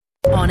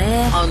On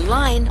air,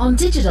 online, on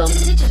digital,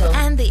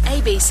 and the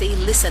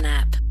ABC Listen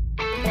app.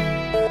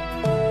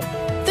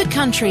 The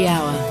Country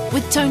Hour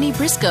with Tony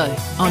Briscoe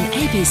on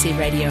ABC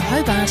Radio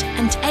Hobart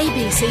and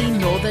ABC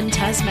Northern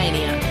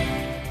Tasmania.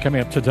 Coming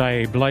up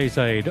today, Blaze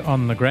Aid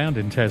on the ground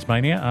in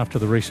Tasmania after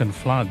the recent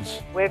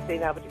floods. We've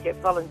been able to get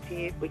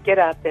volunteers. We get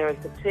out there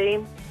as a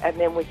team and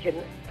then we can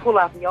pull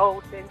up the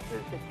old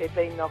fences if they've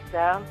been knocked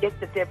down, get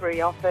the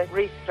debris off it,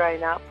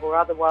 restrain up, or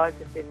otherwise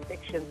if there's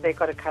sections they've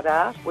got to cut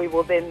out. We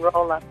will then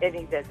roll up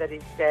any that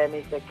is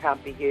damaged that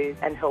can't be used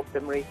and help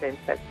them refence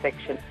that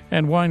section.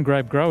 And wine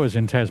grape growers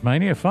in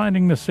Tasmania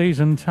finding the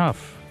season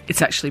tough.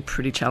 It's actually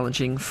pretty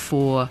challenging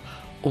for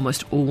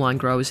almost all wine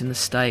growers in the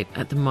state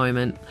at the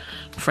moment.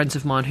 Friends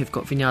of mine who've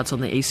got vineyards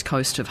on the east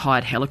coast have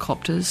hired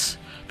helicopters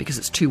because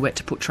it's too wet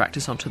to put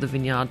tractors onto the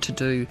vineyard to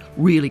do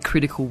really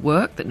critical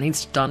work that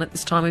needs done at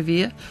this time of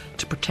year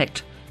to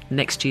protect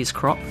next year's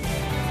crop.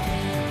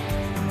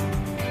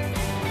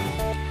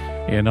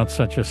 Yeah, not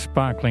such a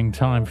sparkling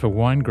time for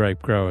wine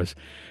grape growers.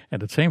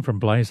 And a team from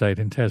Blaze Aid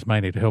in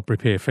Tasmania to help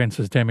repair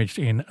fences damaged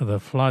in the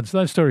floods.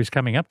 Those stories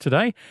coming up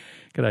today.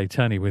 G'day,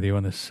 Tony, with you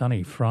on this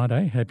sunny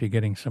Friday. Hope you're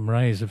getting some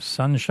rays of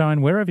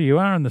sunshine wherever you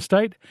are in the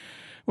state.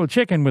 We'll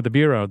check in with the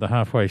Bureau at the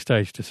halfway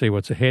stage to see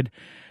what's ahead.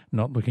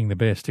 Not looking the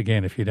best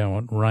again if you don't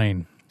want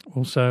rain.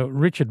 Also,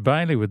 Richard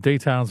Bailey with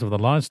details of the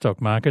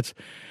livestock markets.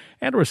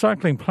 And a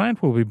recycling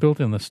plant will be built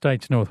in the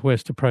state's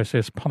northwest to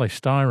process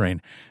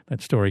polystyrene.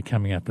 That story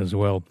coming up as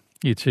well.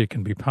 You too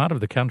can be part of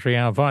the Country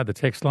Hour via the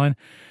text line.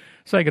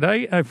 Say good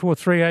day,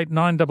 0438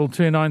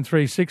 922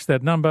 936,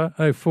 that number,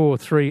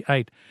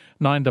 0438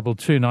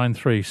 922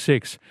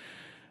 936.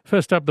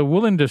 First up, the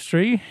wool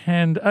industry,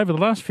 and over the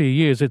last few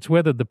years it's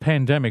weathered the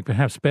pandemic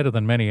perhaps better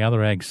than many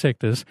other ag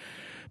sectors,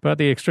 but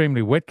the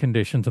extremely wet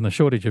conditions and the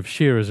shortage of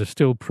shearers are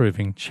still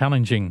proving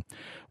challenging.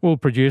 Wool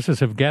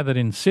producers have gathered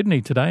in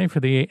Sydney today for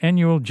the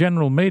annual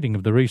general meeting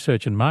of the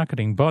research and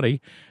marketing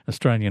body,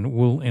 Australian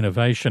Wool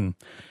Innovation.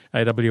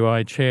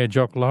 AWI Chair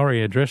Jock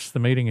Laurie addressed the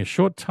meeting a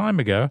short time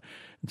ago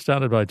and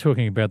started by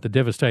talking about the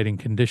devastating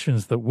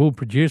conditions that wool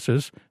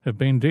producers have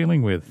been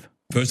dealing with.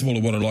 First of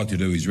all, what I'd like to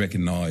do is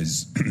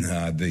recognise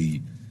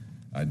the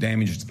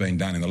damage that's been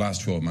done in the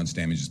last 12 months,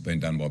 damage that's been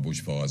done by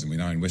bushfires. And we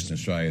know in Western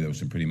Australia there were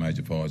some pretty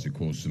major fires that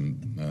caused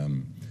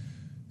some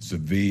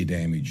severe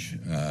damage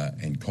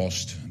and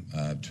cost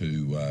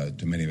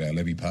to many of our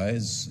levy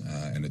payers,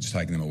 and it's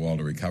taken them a while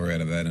to recover out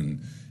of that. And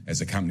as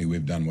a company,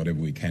 we've done whatever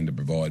we can to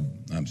provide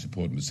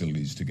support and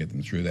facilities to get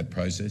them through that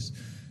process.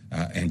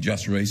 And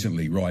just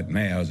recently, right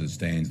now, as it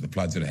stands, the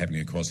floods that are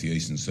happening across the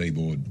eastern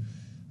seaboard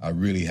are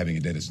really having a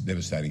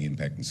devastating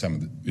impact. And some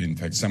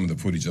of the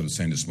footage that I've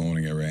seen this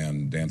morning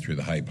around down through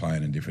the Hay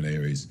Plain and different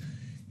areas,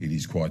 it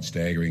is quite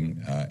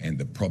staggering. And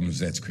the problems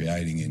that's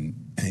creating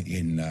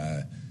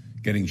in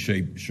getting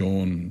sheep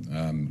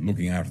shorn,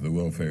 looking after the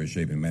welfare of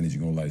sheep and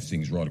managing all those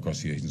things right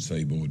across the eastern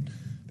seaboard.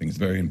 I think it's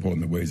very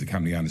important that we as a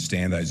company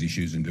understand those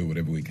issues and do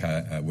whatever we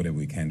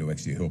can to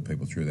actually help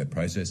people through that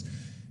process.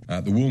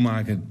 The wool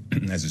market,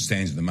 as it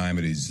stands at the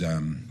moment, is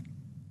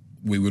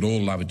we would all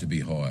love it to be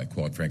higher,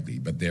 quite frankly,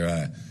 but there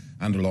are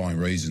underlying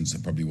reasons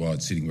that probably why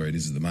it's sitting where it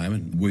is at the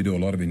moment. We do a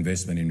lot of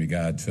investment in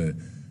regard to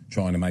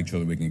trying to make sure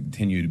that we can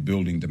continue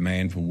building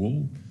demand for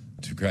wool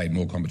to create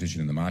more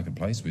competition in the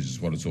marketplace, which is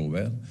what it's all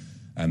about.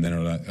 And then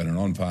at an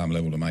on-farm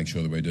level to make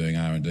sure that we're doing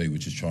R&D,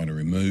 which is trying to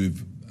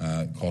remove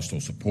cost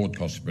or support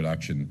cost of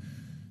production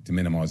to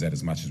minimise that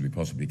as much as we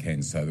possibly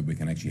can so that we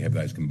can actually have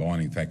those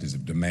combining factors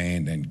of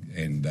demand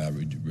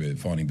and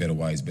finding better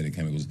ways, better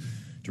chemicals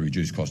to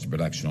reduce cost of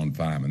production on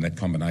farm. And that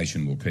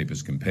combination will keep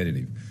us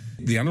competitive.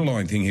 The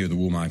underlying thing here with the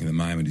wool market at the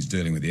moment is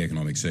dealing with the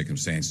economic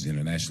circumstances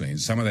internationally. And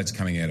some of that's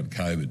coming out of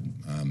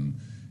COVID.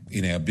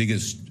 In our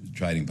biggest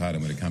trading partner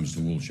when it comes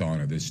to wool,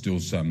 China, there's still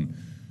some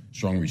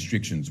strong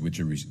restrictions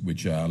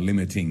which are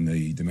limiting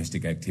the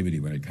domestic activity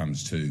when it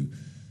comes to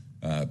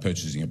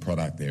purchasing a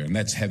product there, and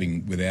that's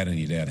without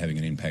any doubt, having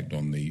an impact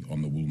on the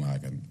wool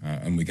market.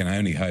 And we can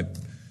only hope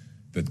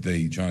that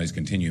the Chinese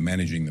continue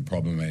managing the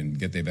problem and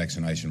get their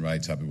vaccination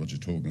rates up, what you're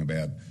talking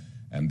about,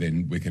 and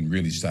then we can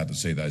really start to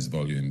see those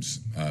volumes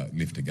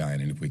lift again.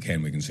 And if we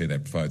can see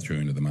that flow through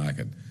into the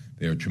market.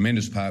 They're a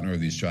tremendous partner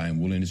of the Australian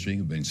wool industry.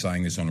 We've been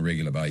saying this on a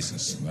regular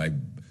basis. They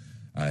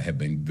have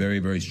been very,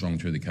 very strong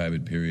through the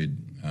COVID period.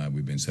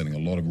 We've been selling a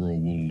lot of raw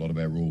wool, a lot of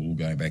our raw wool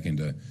going back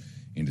into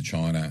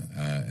China,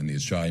 and the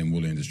Australian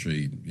wool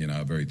industry,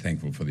 are very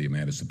thankful for the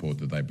amount of support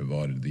that they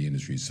provided to the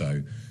industry.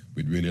 So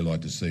we'd really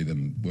like to see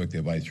them work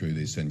their way through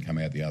this and come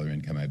out the other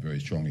end, come out very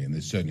strongly. And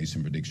there's certainly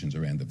some predictions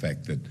around the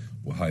fact that,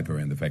 or hope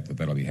around the fact that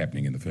that'll be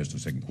happening in the first or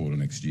second quarter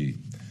next year.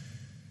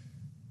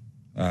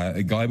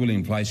 Global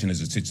inflation as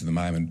it sits at the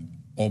moment,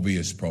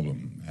 obvious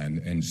problem.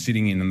 And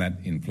sitting in that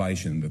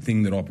inflation, the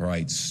thing that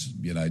operates,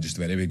 just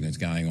about everything that's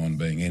going on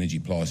being energy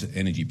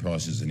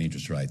prices and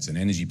interest rates. And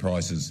energy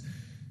prices,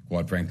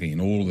 quite frankly, in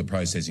all of the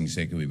processing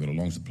sector, we've got a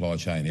long supply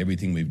chain.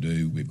 Everything we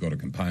do, we've got a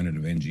component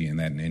of energy in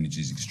that, and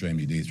energy is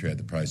extremely dear throughout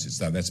the process.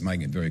 So that's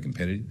making it very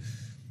competitive.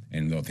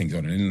 And I think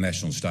on an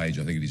international stage,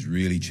 I think it is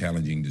really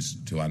challenging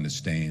to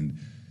understand,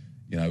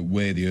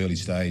 where the early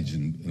stage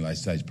and late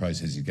stage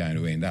processing is going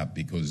to end up,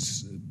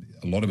 because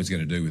a lot of it's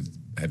going to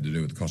have to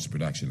do with the cost of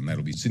production, and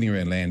that'll be sitting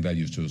around land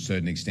values to a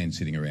certain extent,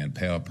 sitting around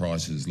power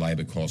prices,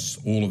 labour costs,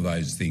 all of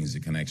those things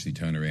that can actually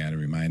turn around and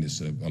remain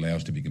to allow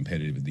us to be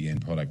competitive with the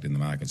end product in the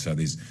market. So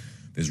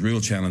there's real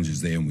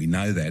challenges there, and we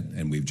know that,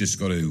 and we've just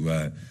got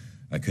to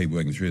keep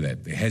working through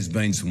that. There has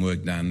been some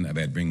work done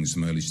about bringing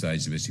some early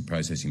stage domestic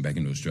processing back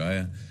into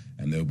Australia,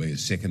 and there'll be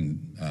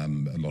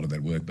a lot of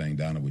that work being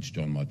done, which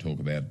John might talk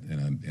about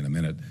in a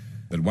minute.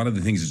 But one of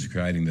the things that's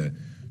creating the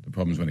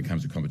problems when it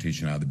comes to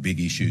competition are the big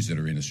issues that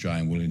are in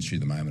Australian wool industry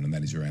at the moment, and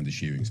that is around the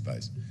shearing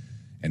space.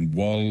 And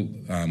while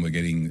we're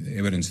getting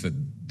evidence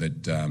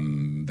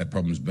that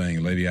problem's being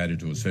alleviated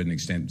to a certain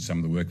extent, some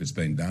of the work that's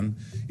been done,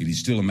 it is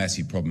still a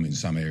massive problem in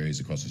some areas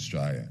across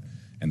Australia.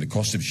 And the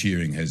cost of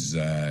shearing has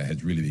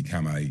really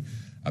become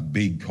a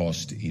big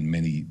cost in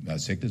many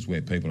sectors,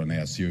 where people are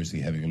now seriously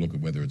having a look at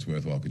whether it's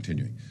worthwhile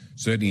continuing.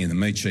 Certainly in the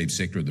meat sheep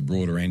sector, at the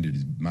broader end,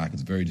 the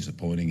market's very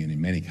disappointing, and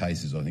in many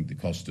cases I think the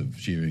cost of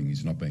shearing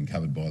is not being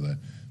covered by the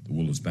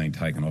wool that's being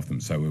taken off them.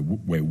 So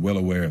we're well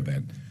aware of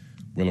that,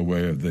 well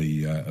aware of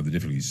the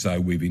difficulties. So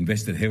we've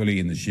invested heavily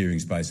in the shearing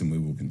space, and we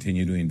will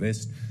continue to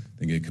invest. I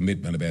think a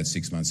commitment about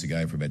 6 months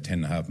ago for about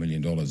 $10.5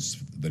 million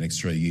the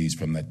next 3 years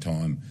from that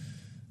time,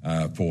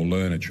 for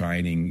learner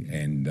training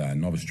and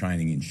novice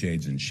training in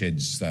sheds and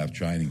shed staff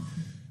training.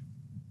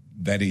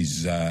 That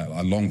is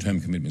a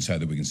long-term commitment so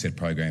that we can set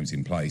programs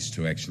in place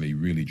to actually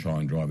really try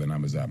and drive the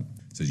numbers up.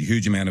 So there's a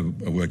huge amount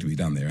of work to be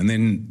done there. And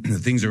then the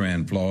things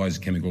around flies,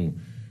 chemical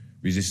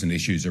resistant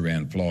issues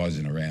around flies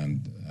and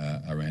around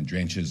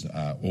drenches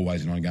are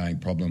always an ongoing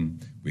problem.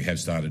 We have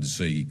started to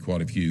see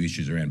quite a few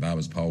issues around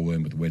Barber's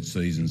poleworm with the wet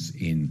seasons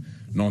in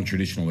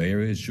non-traditional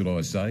areas, should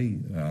I say.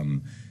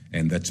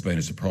 And that's been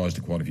a surprise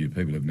to quite a few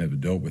people who've never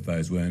dealt with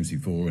those worms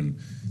before, and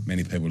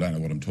many people don't know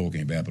what I'm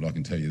talking about, but I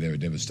can tell you they're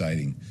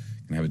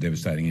can have a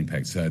devastating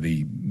impact. So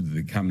the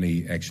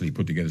company actually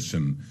put together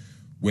some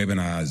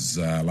webinars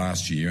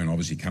last year, and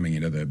obviously coming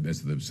into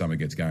as the summer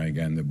gets going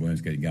again, the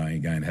worms get going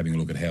again, having a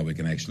look at how we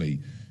can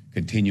actually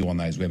continue on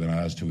those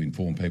webinars to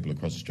inform people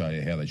across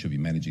Australia how they should be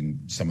managing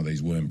some of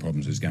these worm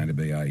problems is going to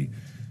be a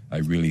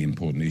really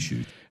important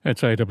issue.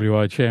 That's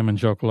AWI Chairman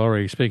Jock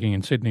Laurie speaking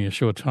in Sydney a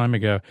short time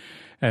ago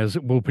as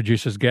wool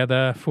producers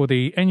gather for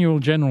the annual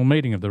general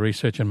meeting of the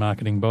research and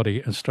marketing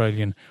body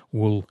Australian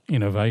Wool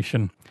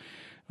Innovation.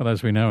 Well,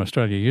 as we know,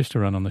 Australia used to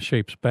run on the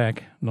sheep's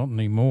back, not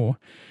anymore.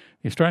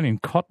 The Australian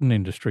cotton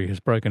industry has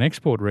broken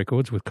export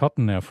records, with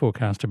cotton now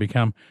forecast to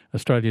become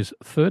Australia's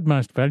third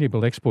most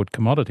valuable export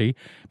commodity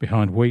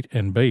behind wheat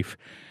and beef.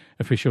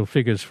 Official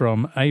figures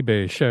from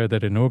ABARES show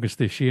that in August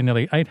this year,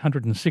 nearly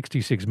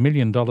 $866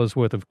 million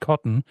worth of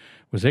cotton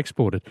was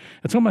exported.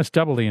 It's almost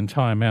double the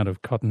entire amount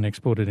of cotton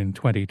exported in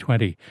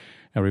 2020.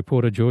 Our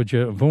reporter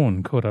Georgia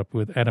Vaughan caught up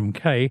with Adam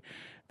Kay,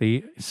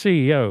 the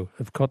CEO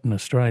of Cotton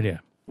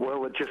Australia.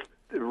 Well, it just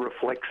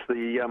reflects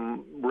the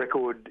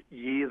record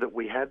year that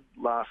we had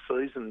last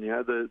season.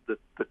 The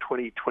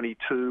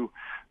 2022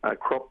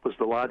 crop was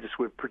the largest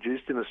we've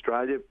produced in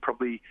Australia,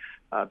 probably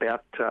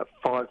about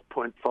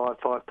 5.6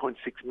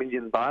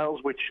 million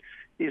bales, which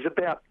is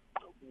about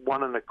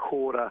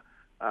 1.25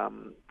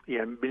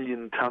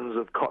 million tonnes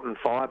of cotton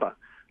fibre.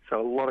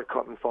 So a lot of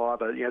cotton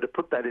fibre. To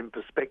put that in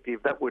perspective,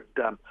 that would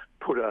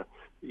put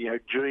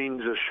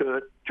jeans, a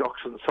shirt,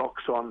 jocks and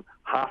socks on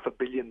 500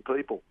 million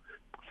people.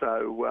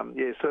 So,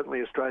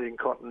 certainly Australian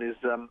cotton is,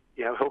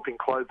 helping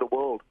clothe the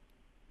world.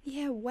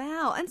 Yeah,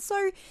 wow. And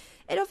so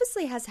it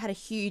obviously has had a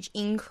huge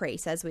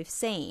increase, as we've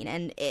seen,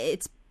 and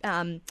it's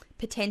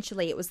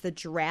potentially it was the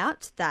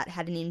drought that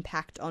had an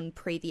impact on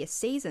previous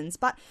seasons.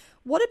 But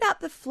what about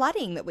the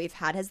flooding that we've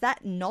had? Has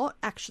that not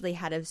actually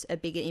had a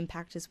bigger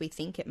impact as we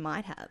think it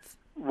might have?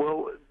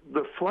 Well,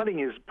 the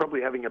flooding is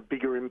probably having a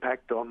bigger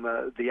impact on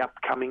the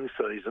upcoming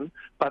season,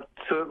 but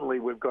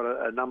certainly we've got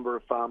a number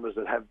of farmers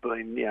that have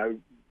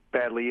been,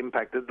 badly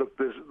impacted. Look,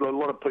 there's a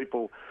lot of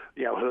people,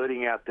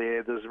 hurting out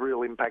there. There's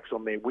real impacts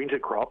on their winter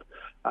crop.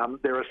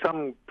 There are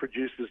some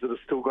producers that have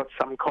still got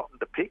some cotton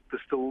to pick.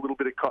 There's still a little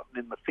bit of cotton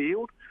in the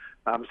field.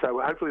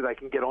 So hopefully they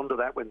can get onto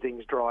that when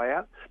things dry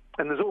out.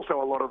 And there's also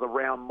a lot of the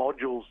round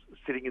modules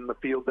sitting in the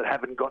field that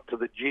haven't got to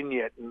the gin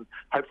yet, and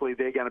hopefully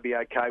they're going to be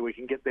okay. We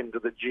can get them to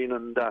the gin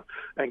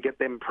and get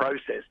them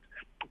processed.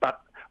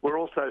 But we're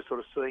also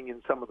sort of seeing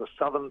in some of the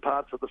southern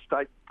parts of the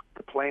state,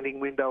 the planting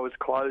window is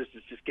closed.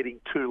 It's just getting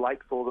too late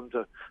for them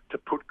to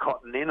put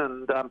cotton in.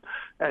 And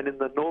in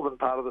the northern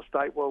part of the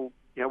state, well,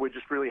 we're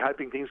just really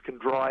hoping things can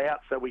dry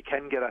out so we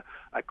can get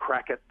a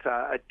crack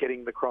at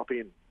getting the crop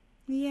in.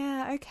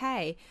 Yeah,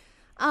 okay.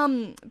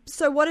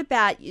 So what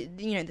about,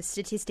 the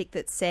statistic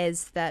that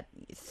says that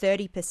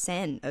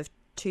 30% of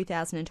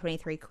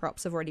 2023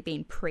 crops have already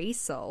been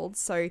pre-sold?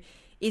 So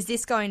is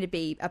this going to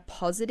be a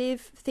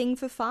positive thing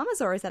for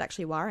farmers, or is that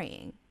actually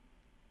worrying?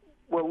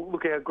 Well,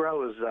 look, our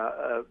growers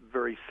are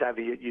very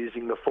savvy at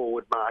using the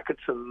forward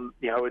markets, and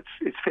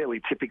it's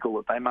fairly typical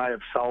that they may have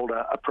sold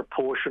a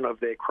proportion of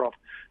their crop,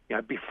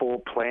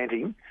 before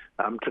planting,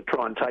 to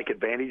try and take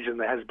advantage. And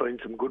there has been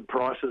some good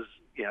prices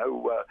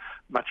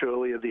much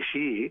earlier this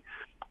year.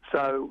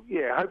 So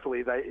yeah,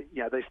 hopefully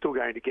they're still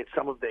going to get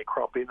some of their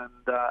crop in, and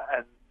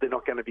they're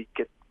not going to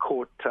get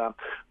caught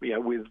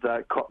with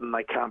cotton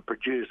they can't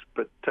produce.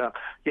 But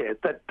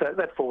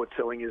that forward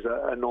selling is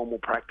a normal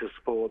practice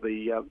for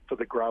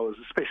the growers,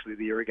 especially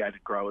the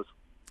irrigated growers.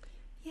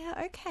 Yeah,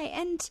 okay.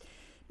 And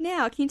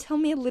now, can you tell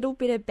me a little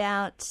bit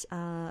about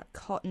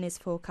cotton is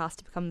forecast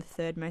to become the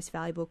third most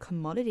valuable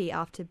commodity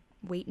after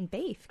wheat and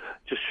beef?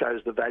 Just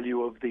shows the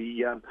value of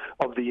the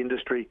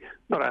industry,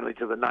 not only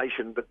to the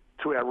nation but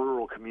to our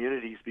rural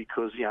communities,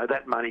 because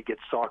that money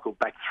gets cycled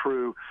back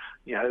through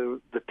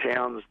the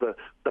towns, the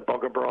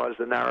Boggabris,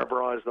 the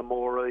Narrabris, the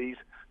Morees,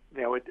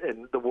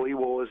 and the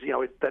Weewas.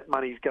 That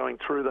money's going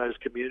through those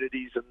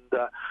communities,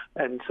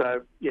 and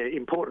so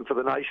important for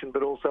the nation,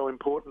 but also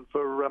important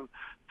for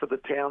the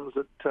towns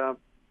that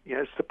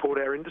support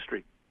our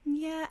industry.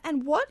 Yeah,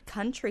 and what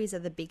countries are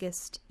the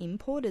biggest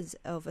importers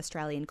of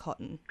Australian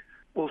cotton?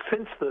 Well,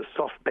 since the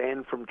soft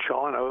ban from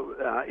China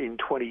in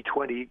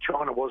 2020,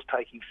 China was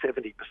taking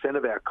 70%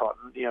 of our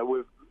cotton.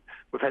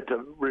 We've had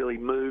to really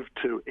move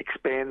to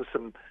expand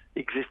some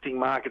existing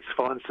markets,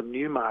 find some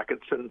new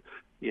markets, and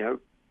the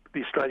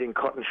Australian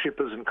cotton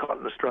shippers and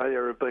Cotton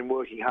Australia have been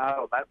working hard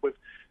on that.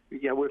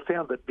 We've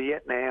found that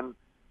Vietnam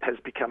has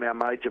become our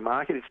major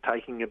market. It's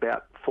taking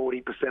about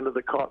 40% of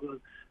the cotton.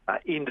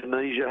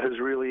 Indonesia has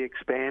really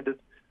expanded,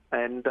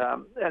 and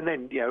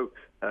then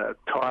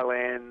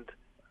Thailand,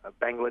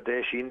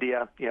 Bangladesh,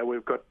 India.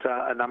 We've got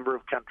a number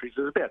of countries.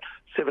 There's about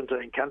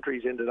 17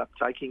 countries ended up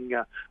taking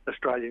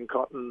Australian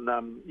cotton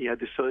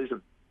this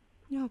season.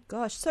 Oh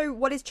gosh! So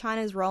what is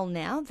China's role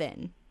now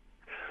then?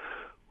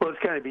 Well, it's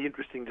going to be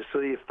interesting to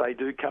see if they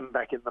do come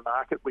back in the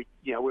market. We've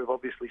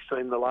obviously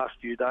seen the last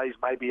few days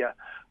maybe a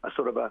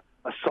sort of a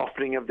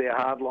softening of their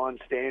hardline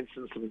stance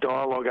and some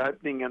dialogue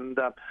opening, and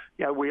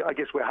I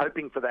guess we're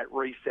hoping for that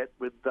reset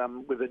with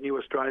the new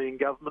Australian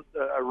government,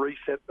 a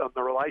reset on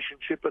the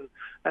relationship,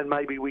 and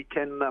maybe we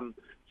can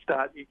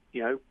start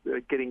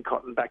getting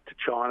cotton back to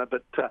China.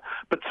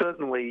 But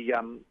certainly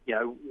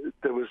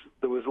there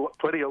was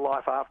plenty of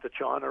life after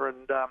China,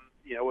 and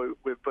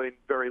we've been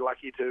very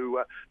lucky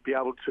to be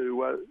able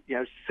to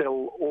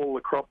sell all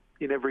the crop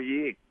in every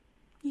year.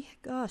 Yeah,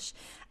 gosh.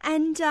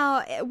 And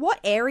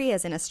what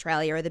areas in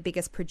Australia are the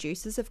biggest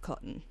producers of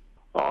cotton?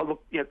 Oh,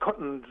 look,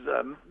 cotton's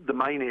the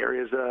main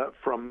areas are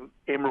from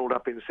Emerald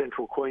up in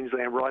central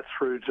Queensland right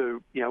through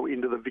to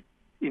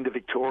into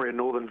Victoria,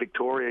 northern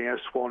Victoria,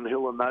 Swan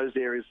Hill and those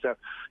areas. So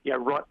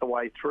right the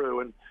way through,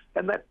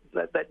 and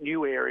that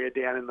new area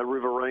down in the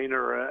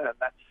Riverina and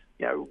that.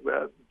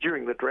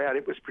 During the drought,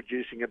 it was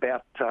producing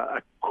about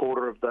a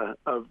quarter of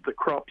the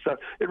crop. So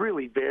it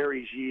really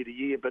varies year to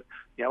year. But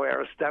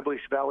our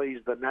established valleys,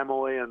 the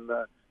Namoy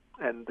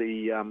and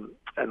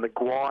the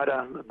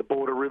Gwydir, the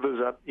border rivers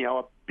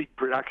are big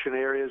production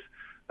areas,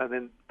 and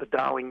then the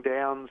Darling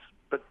Downs.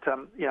 But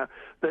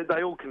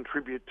they all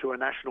contribute to a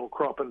national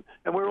crop, and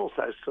we're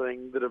also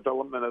seeing the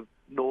development of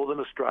Northern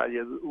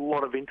Australia. A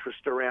lot of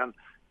interest around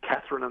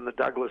Katherine and the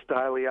Douglas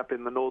Daly up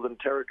in the Northern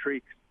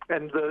Territory.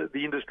 And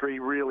the industry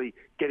really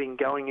getting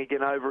going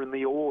again over in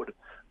the Ord,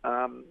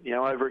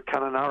 over at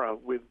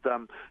Kununurra with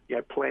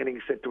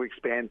planning set to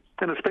expand,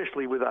 and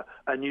especially with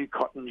a new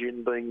cotton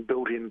gin being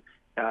built in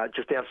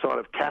just outside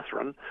of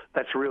Katherine.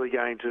 That's really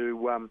going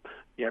to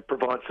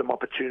provide some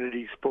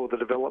opportunities for the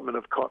development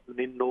of cotton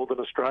in Northern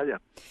Australia.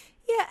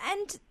 Yeah,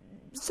 and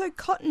so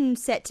cotton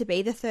set to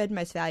be the third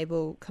most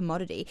valuable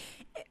commodity.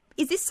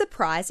 Is this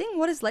surprising?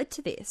 What has led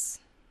to this?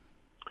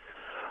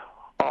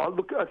 Oh,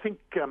 look, I think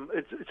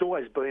it's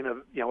always been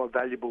a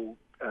valuable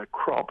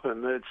crop,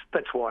 and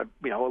that's why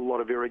a lot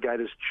of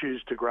irrigators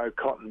choose to grow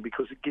cotton,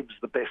 because it gives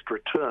the best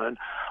return.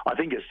 I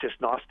think it's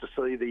just nice to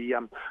see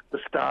the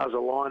stars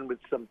align with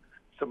some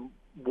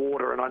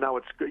water, and I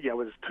know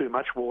there's too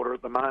much water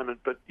at the moment,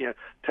 but to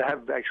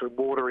have actually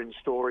water in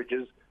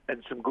storages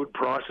and some good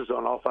prices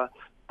on offer,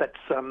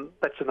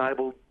 that's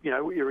enabled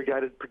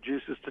irrigated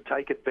producers to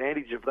take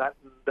advantage of that,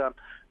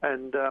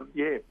 and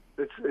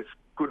it's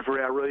good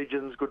for our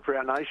regions, good for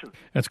our nation.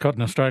 That's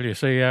Cotton Australia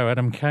CEO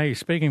Adam Kay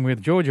speaking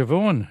with Georgia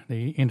Vaughan.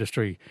 The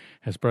industry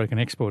has broken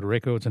export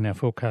records and now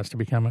forecast to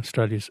become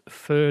Australia's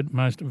third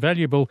most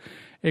valuable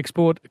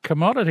export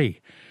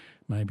commodity.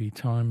 Maybe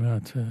time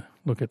to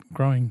look at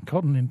growing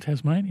cotton in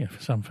Tasmania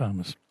for some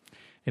farmers.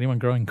 Anyone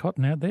growing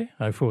cotton out there?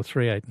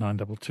 0438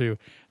 922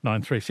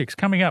 936.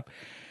 Coming up,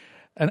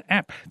 an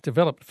app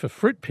developed for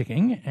fruit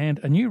picking and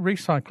a new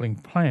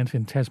recycling plant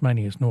in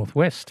Tasmania's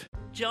northwest.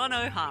 John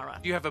O'Hara.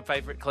 Do you have a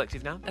favourite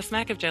collective now? A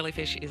smack of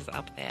jellyfish is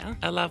up there.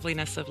 A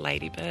loveliness of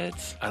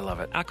ladybirds. I love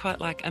it. I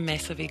quite like a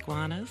mess of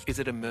iguanas. Is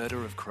it a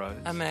murder of crows?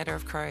 A murder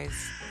of crows.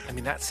 I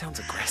mean, that sounds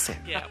aggressive.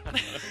 Yeah.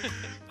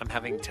 I'm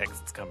having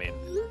texts come in.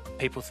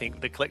 People think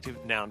the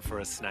collective noun for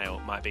a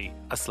snail might be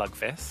a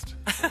slugfest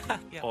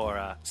Yep. or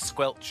a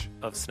squelch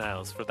of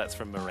snails. That's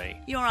from Marie.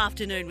 Your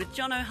afternoon with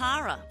John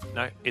O'Hara.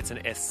 No, it's an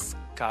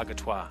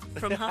escargatoire.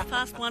 From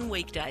 1:30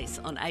 weekdays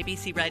on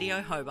ABC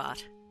Radio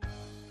Hobart.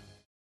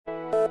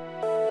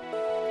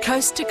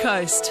 Coast to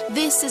coast.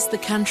 This is the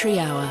Country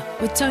Hour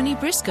with Tony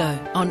Briscoe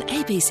on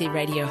ABC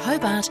Radio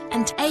Hobart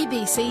and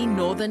ABC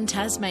Northern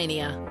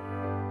Tasmania.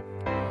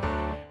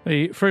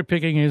 The fruit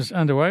picking is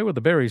underway with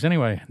the berries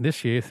anyway.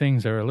 This year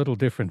things are a little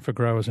different for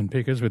growers and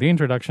pickers with the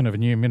introduction of a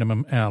new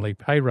minimum hourly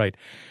pay rate,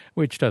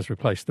 which does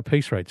replace the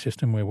piece rate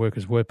system where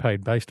workers were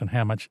paid based on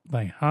how much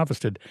they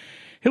harvested.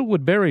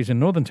 Hillwood Berries in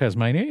northern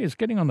Tasmania is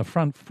getting on the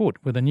front foot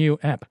with a new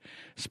app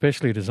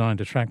specially designed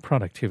to track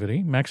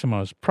productivity,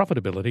 maximise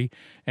profitability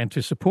and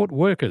to support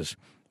workers.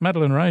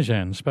 Madeline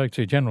Rajan spoke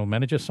to General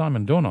Manager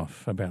Simon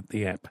Dornoff about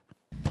the app.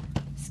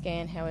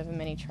 Scan however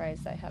many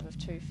trays they have of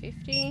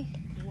 250.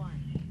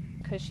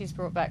 Because she's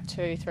brought back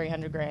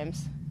 300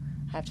 grams,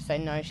 I have to say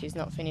no, she's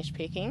not finished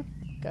picking.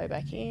 Go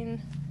back in,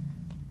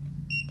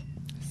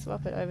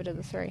 swap it over to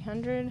the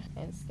 300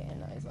 and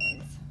scan those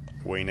ones.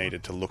 We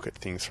needed to look at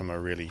things from a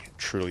really,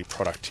 truly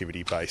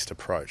productivity-based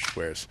approach,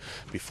 whereas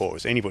before it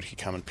was anybody could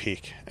come and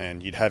pick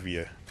and you'd have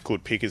your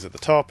good pickers at the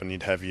top and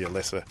you'd have your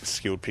lesser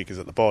skilled pickers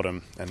at the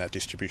bottom, and that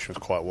distribution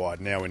was quite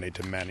wide. Now we need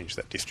to manage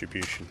that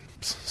distribution.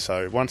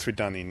 So once we'd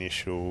done the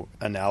initial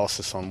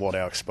analysis on what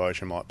our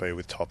exposure might be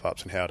with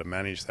top-ups and how to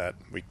manage that,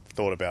 we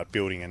thought about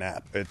building an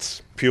app.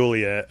 It's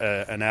purely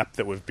an app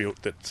that we've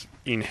built that's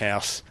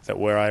in-house, that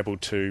we're able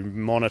to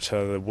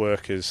monitor the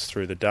workers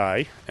through the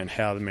day and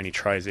how many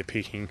trays they're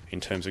picking in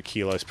terms of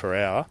kilos per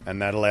hour,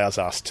 and that allows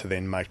us to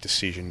then make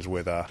decisions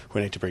whether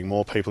we need to bring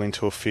more people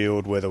into a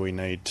field, whether we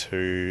need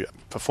to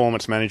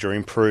performance manage or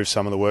improve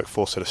some of the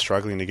workforce that are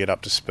struggling to get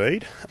up to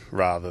speed,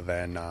 rather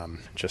than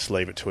just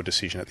leave it to a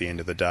decision at the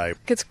end of the day.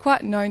 It's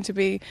quite known to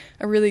be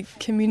a really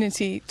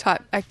community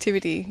type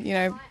activity, you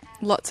know,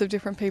 lots of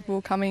different people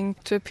coming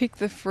to pick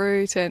the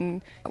fruit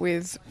and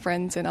with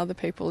friends and other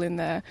people in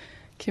their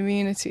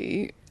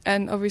community.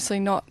 And obviously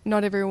not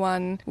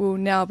everyone will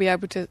now be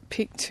able to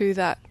pick to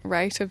that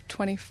rate of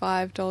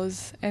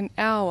 $25 an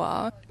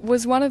hour.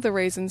 Was one of the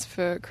reasons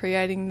for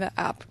creating the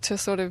app to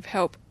sort of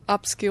help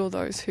upskill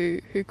those who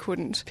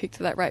couldn't pick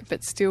to that rate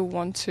but still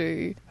want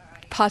to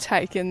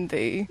partake in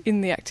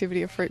the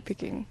activity of fruit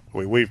picking.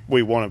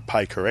 We want to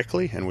pay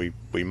correctly, and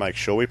we make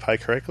sure we pay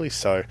correctly.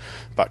 So,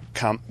 but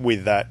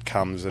with that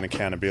comes an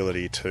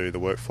accountability to the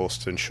workforce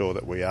to ensure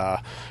that we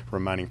are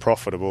remaining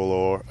profitable,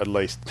 or at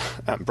least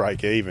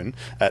break even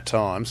at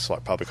times,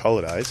 like public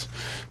holidays.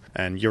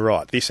 And you're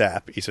right, this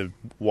app is a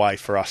way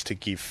for us to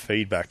give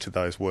feedback to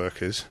those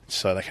workers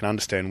so they can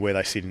understand where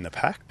they sit in the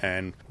pack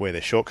and where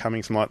their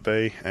shortcomings might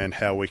be, and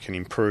how we can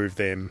improve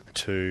them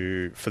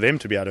for them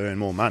to be able to earn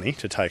more money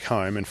to take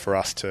home, and for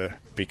us to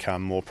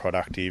become more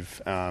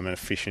productive and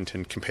efficient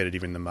and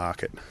competitive in the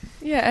market.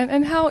 Yeah,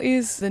 and how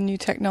is the new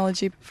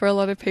technology? For a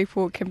lot of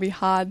people it can be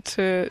hard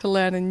to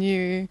learn a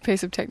new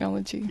piece of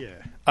technology. Yeah.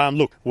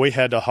 Look, we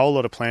had a whole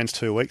lot of plans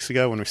 2 weeks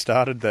ago when we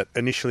started that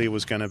initially it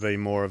was going to be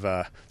more of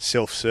a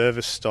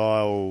self-service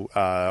style,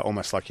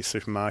 almost like your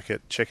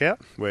supermarket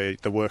checkout, where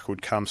the worker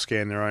would come,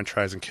 scan their own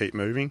trays and keep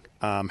moving.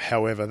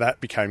 However,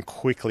 that became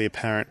quickly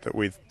apparent that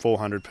with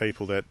 400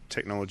 people that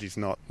technology is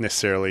not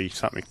necessarily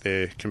something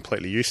they're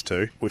completely used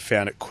to. We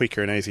found it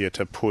quicker and easier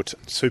to put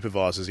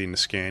supervisors into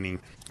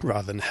scanning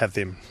rather than have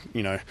them,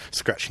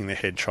 scratching their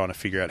head trying to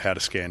figure out how to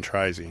scan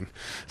trays in.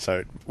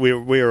 So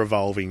we're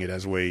evolving it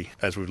as we've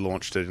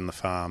launched it in the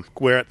farm.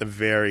 We're at the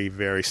very,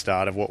 very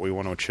start of what we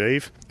want to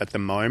achieve. At the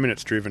moment,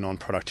 it's driven on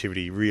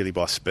productivity really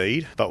by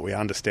speed, but we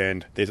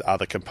understand there's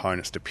other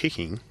components to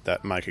picking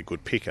that make a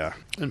good picker.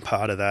 And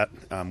part of that,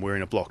 we're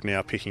in a block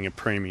now picking a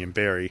premium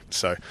berry,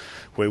 so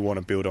we want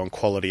to build on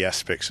quality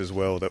aspects as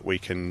well, that we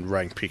can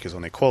rank pickers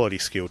on their quality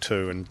skill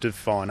too, and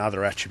define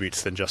other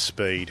attributes than just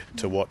speed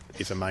to what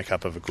is a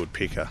makeup of a good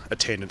picker.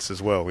 Attendance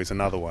as well is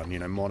another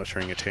one,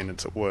 monitoring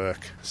attendance at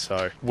work.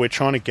 So we're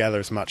trying to gather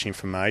as much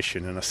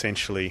information and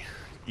essentially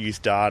use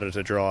data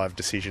to drive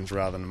decisions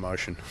rather than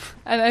emotion.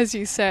 And as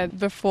you said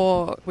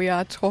before, we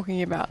are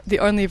talking about the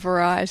only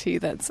variety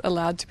that's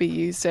allowed to be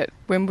used at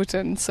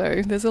Wimbledon,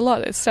 so there's a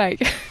lot at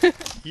stake.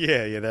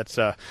 Yeah, that's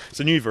it's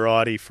a new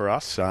variety for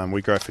us.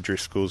 We grow for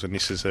Driscoll's, and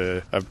this is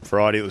a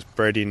variety that was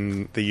bred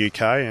in the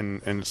UK,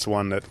 and it's the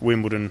one that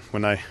Wimbledon,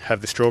 when they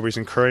have the strawberries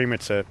and cream,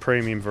 it's a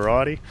premium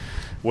variety.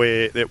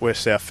 That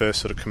was our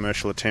first sort of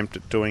commercial attempt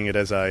at doing it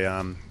as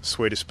a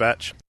sweetest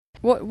batch.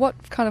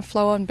 What kind of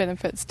flow-on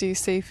benefits do you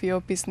see for your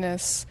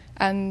business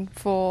and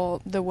for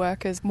the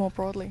workers more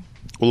broadly?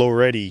 Well,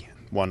 already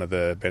one of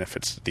the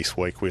benefits this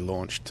week we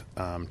launched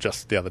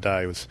just the other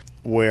day was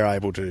we're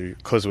able to,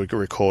 because we're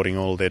recording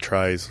all of their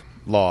trays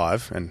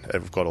live and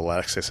we've got all that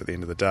access at the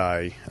end of the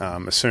day,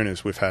 as soon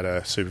as we've had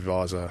a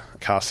supervisor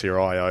cast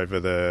their eye over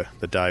the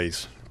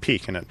day's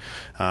pick in it,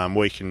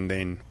 we can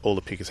then, all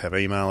the pickers have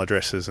email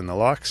addresses and the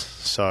likes,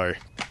 so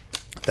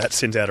that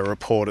sends out a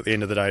report at the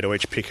end of the day to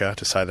each picker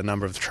to say the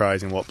number of the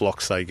trays and what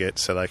blocks they get,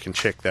 so they can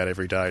check that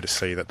every day to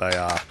see that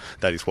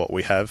that is what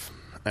we have.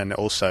 And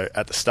also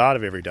at the start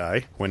of every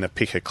day, when the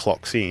picker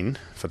clocks in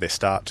for their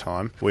start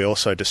time, we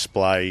also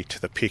display to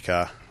the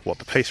picker what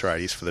the piece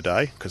rate is for the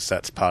day, because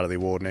that's part of the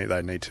award.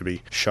 They need to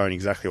be shown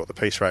exactly what the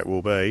piece rate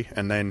will be,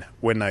 and then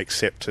when they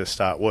accept to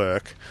start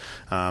work,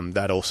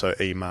 that also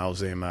emails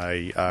them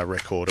a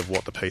record of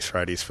what the piece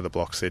rate is for the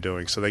blocks they're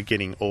doing. So they're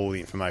getting all the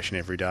information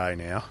every day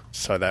now,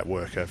 so that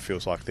worker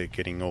feels like they're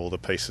getting all the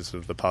pieces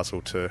of the puzzle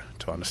to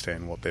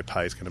understand what their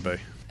pay is going to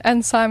be.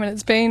 And Simon,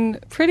 it's been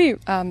pretty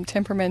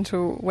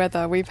temperamental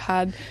weather. We've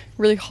had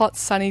really hot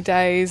sunny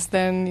days,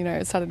 then,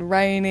 it started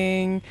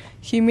raining,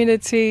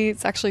 humidity,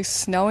 it's actually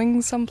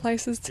snowing some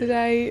places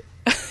today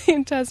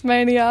in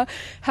Tasmania.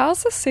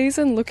 How's the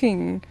season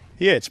looking?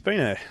 Yeah, it's been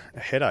a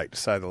headache to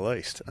say the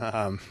least.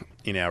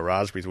 In our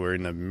raspberries, we're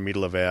in the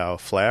middle of our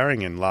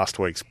flowering, and last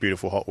week's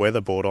beautiful hot weather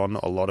brought on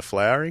a lot of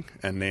flowering,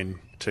 and then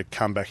to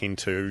come back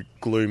into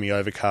gloomy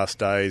overcast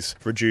days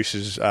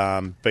reduces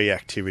bee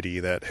activity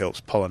that helps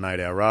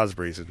pollinate our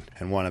raspberries,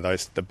 and one of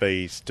those the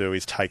bees do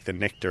is take the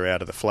nectar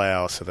out of the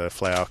flower so the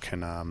flower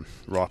can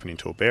ripen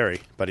into a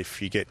berry. But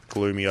if you get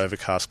gloomy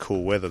overcast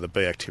cool weather, the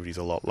bee activity is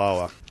a lot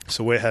lower.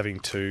 So we're having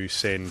to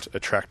send a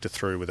tractor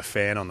through with a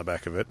fan on the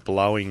back of it,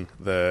 blowing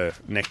the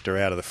nectar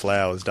out of the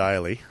flowers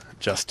daily,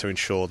 just to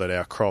ensure that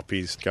our crop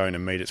is going to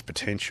meet its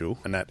potential,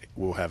 and that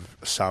will have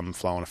some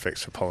flow-on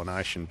effects for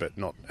pollination, but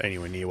not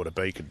anywhere near what a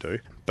bee could do.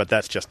 But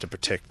that's just to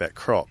protect that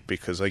crop,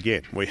 because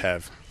again, we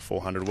have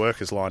 400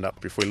 workers lined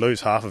up. If we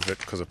lose half of it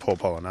because of poor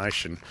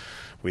pollination,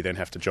 we then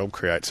have to job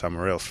create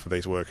somewhere else for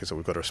these workers that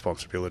we've got a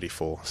responsibility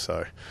for.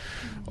 So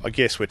I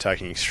guess we're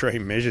taking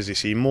extreme measures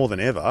this year more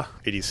than ever.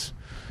 It is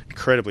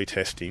incredibly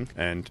testing,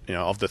 and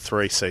of the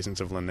 3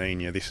 seasons of La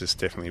Nina, this has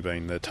definitely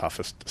been the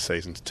toughest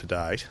season to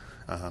date.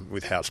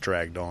 With how it's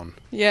dragged on.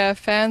 Yeah,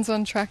 fans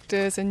on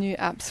tractors and new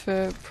apps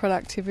for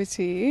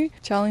productivity.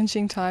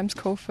 Challenging times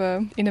call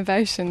for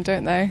innovation,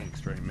 don't they?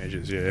 Extreme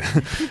measures, yeah.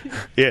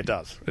 Yeah, it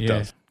does. It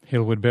does.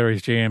 Hillwood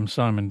Berries GM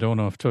Simon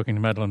Dornoff talking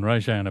to Madeline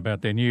Rojan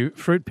about their new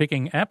fruit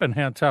picking app and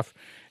how tough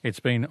it's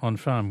been on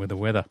farm with the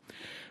weather.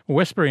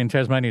 Westbury in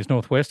Tasmania's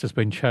northwest has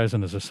been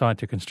chosen as a site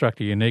to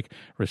construct a unique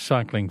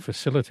recycling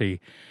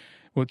facility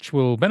which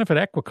will benefit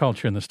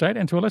aquaculture in the state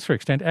and to a lesser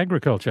extent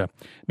agriculture.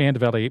 Meander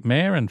Valley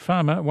Mayor and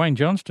farmer Wayne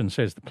Johnston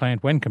says the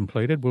plant, when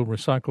completed, will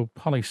recycle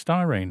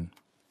polystyrene.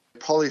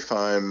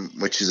 Polyfoam,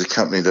 which is a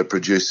company that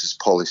produces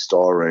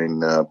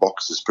polystyrene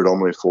boxes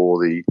predominantly for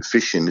the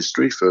fish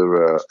industry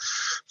for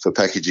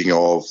packaging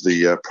of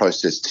the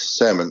processed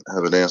salmon,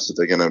 have announced that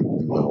they're going to,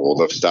 or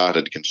they've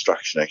started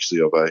construction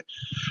actually of a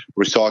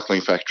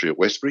recycling factory at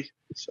Westbury.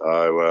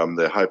 So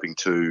they're hoping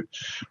to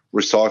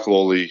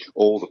recycle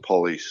all the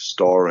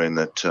polystyrene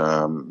that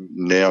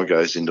now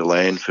goes into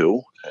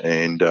landfill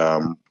and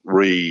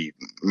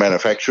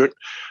remanufacture it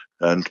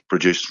and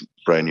produce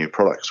brand new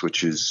products,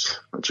 it's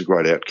a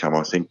great outcome,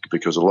 I think,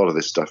 because a lot of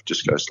this stuff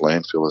just goes to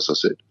landfill, as I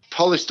said.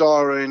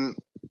 Polystyrene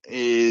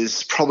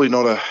is probably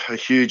not a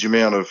huge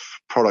amount of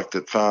product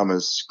that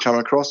farmers come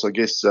across. I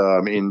guess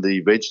in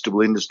the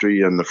vegetable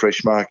industry and the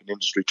fresh market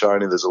industry,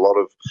 Tony, there's a lot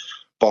of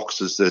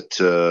boxes that,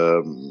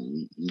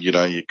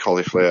 your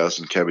cauliflowers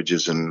and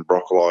cabbages and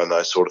broccoli and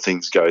those sort of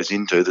things goes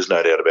into. There's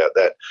no doubt about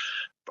that.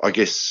 I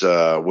guess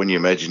when you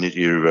imagine it,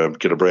 you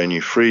get a brand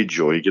new fridge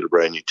or you get a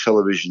brand new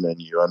television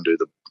and you undo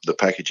the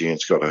packaging,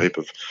 it's got a heap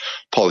of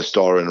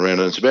polystyrene around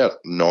it. It's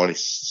about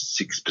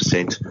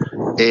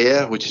 96%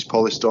 air, which is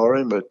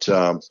polystyrene. But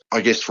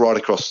I guess right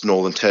across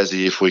northern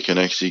Tassie, if we can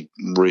actually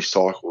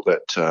recycle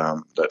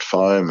that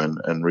foam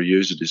and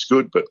reuse it is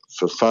good. But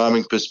for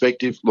farming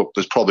perspective, look,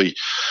 there's probably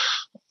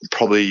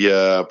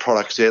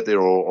products out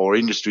there or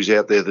industries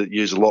out there that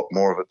use a lot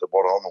more of it than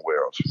what I'm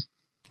aware of.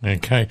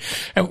 Okay.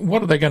 And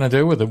what are they going to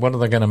do with it? What are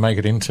they going to make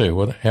it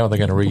into? How are they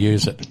going to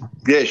reuse it?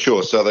 Yeah,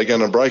 sure. So they're going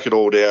to break it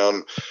all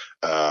down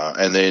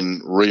and then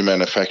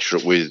remanufacture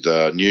it with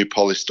new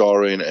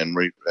polystyrene and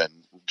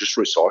just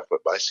recycle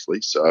it,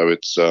 basically. So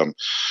it's,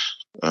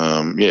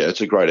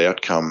 it's a great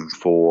outcome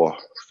for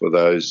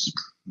those,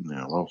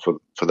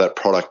 for that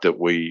product that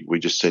we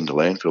just send to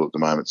landfill at the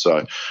moment.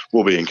 So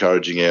we'll be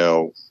encouraging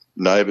our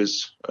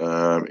neighbours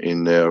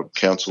in our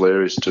council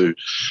areas to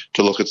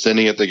look at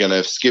sending it. They're going to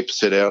have skips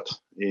set out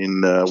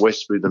in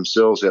Westbury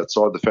themselves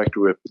outside the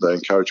factory where they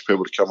encourage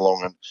people to come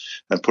along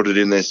and put it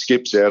in their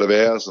skips out of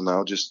ours, and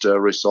they'll just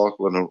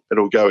recycle, and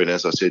it'll go in,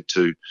 as I said,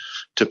 to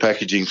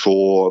packaging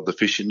for the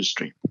fish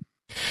industry.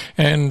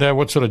 And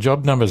what sort of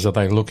job numbers are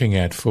they looking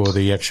at for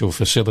the actual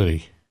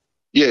facility?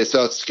 Yeah,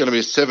 so it's going to be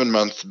a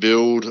 7-month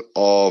build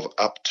of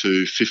up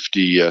to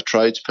 50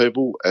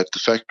 tradespeople at the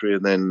factory,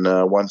 and then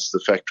once the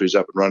factory's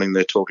up and running,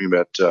 they're talking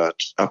about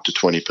up to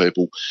 20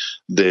 people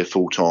there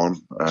full-time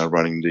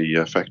running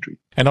the factory.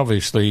 And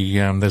obviously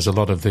there's a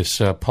lot of this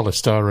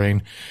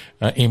polystyrene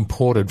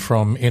imported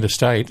from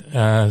interstate.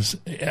 Are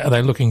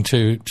they looking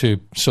to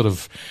sort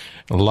of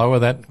lower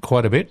that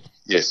quite a bit?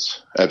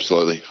 Yes,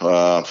 absolutely.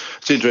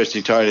 It's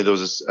interesting, Tony, there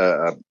was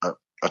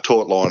a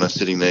taut liner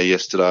sitting there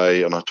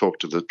yesterday, and I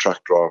talked to the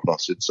truck driver and I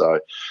said, so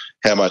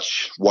how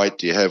much weight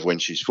do you have when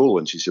she's full?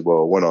 And she said,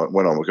 well, when I've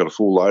got a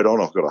full load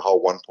on, I've got a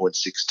whole 1.6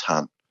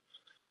 tonne.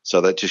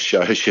 So that just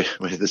shows you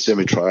with the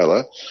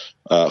semi-trailer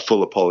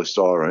full of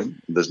polystyrene,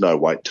 there's no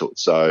weight to it.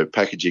 So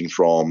packaging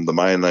from the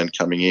mainland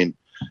coming in,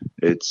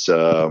 it's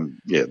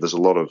there's a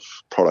lot of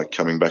product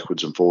coming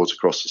backwards and forwards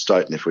across the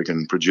state, and if we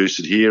can produce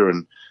it here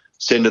and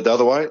send it the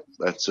other way,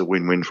 that's a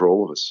win-win for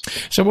all of us.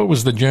 So what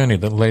was the journey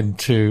that led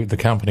to the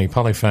company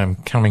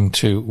Polyfoam coming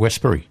to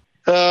Westbury?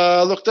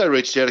 Look, they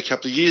reached out a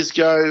couple of years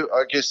ago.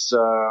 I guess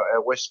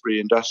our Westbury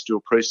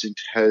Industrial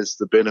Precinct has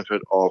the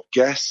benefit of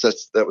gas.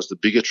 That was the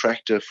big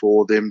attractor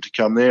for them to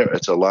come there.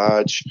 It's a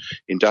large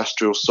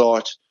industrial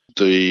site.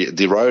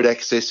 The road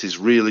access is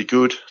really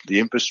good. The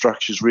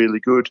infrastructure is really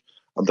good.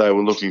 And they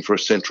were looking for a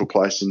central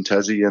place in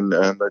Tassie, and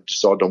they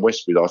decided on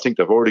Westbury. I think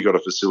they've already got a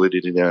facility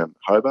in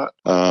Hobart,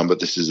 but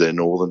this is their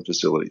northern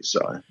facility.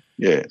 So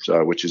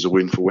which is a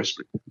win for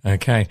Westbury.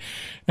 Okay.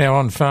 Now,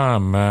 on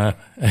farm,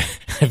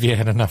 have you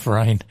had enough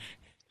rain?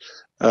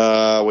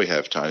 We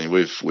have,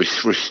 Tony.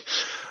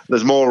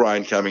 There's more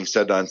rain coming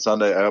Saturday and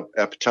Sunday. Our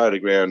potato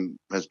ground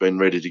has been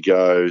ready to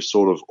go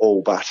sort of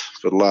all but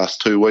for the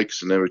last 2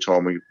 weeks, and every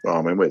time we had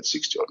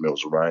 60-odd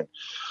mils of rain.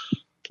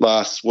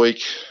 Last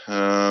week,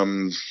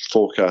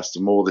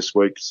 forecasted more this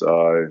week,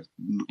 so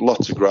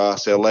lots of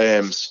grass. Our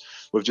lambs,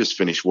 we've just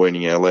finished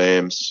weaning our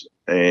lambs,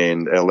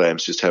 and our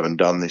lambs just haven't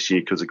done this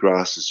year because the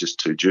grass is just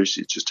too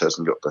juicy. It just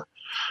hasn't got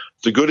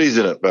the goodies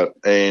in it.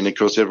 And of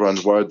course,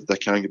 everyone's worried that they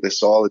can't get their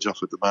silage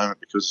off at the moment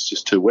because it's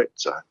just too wet.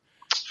 So,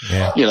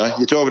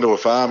 you're talking to a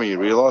farmer, you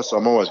realise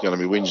I'm always going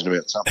to be whinging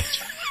about something.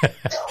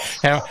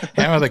 How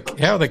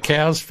are the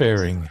cows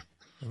faring?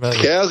 The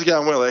cows are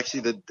going well,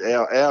 actually.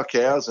 Our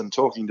cows, and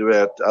talking to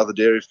our other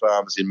dairy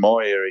farmers in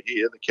my area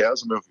here, the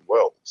cows are milking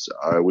well, so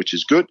which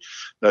is good.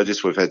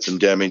 We've had some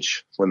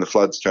damage when the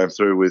floods came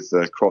through with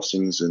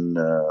crossings and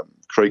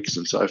creeks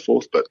and so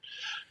forth, but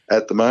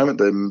at the moment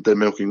they're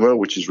milking well,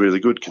 which is really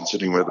good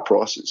considering where the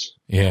price is.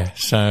 Yeah,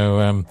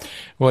 so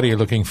what are you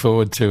looking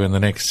forward to in the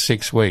next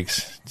 6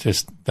 weeks?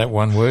 Just that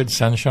one word,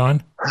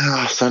 sunshine?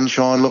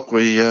 Sunshine, look,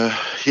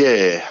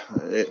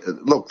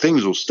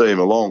 things will steam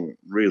along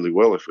really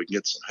well if we can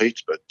get some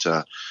heat,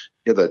 but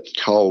that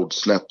cold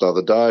snap the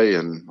other day,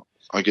 and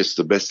I guess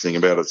the best thing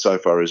about it so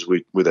far is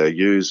with our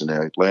ewes and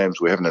our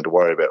lambs, we haven't had to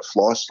worry about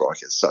fly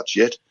strike as such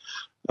yet,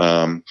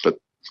 but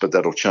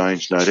that'll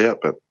change, no doubt.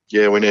 But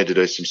yeah, we need to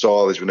do some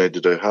silage, we need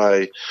to do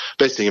hay.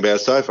 Best thing about it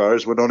so far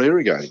is we're not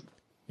irrigating.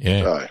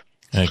 Yeah. So,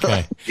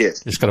 okay.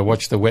 Yes. Just got to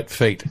watch the wet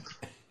feet.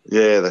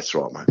 Yeah, that's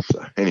right, mate.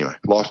 So anyway,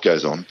 life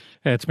goes on.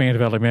 It's me,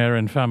 Valley Mayor,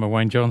 and Farmer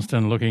Wayne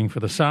Johnston looking for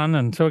the sun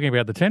and talking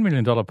about the $10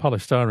 million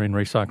polystyrene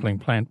recycling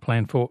plant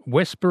planned for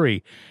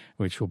Westbury,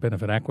 which will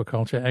benefit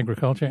aquaculture,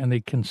 agriculture and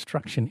the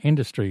construction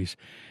industries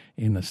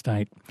in the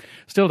state.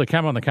 Still to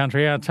come on the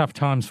Country Hour, tough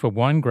times for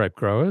wine grape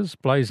growers.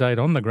 Blaze Aid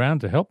on the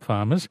ground to help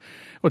farmers.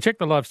 We'll check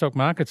the livestock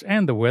markets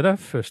and the weather.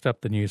 First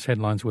up, the news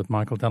headlines with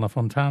Michael Della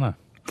Fontana.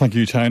 Thank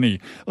you, Tony.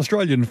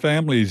 Australian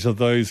families of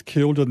those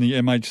killed in the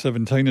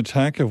MH17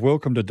 attack have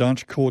welcomed a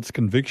Dutch court's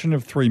conviction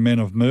of 3 men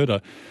of murder.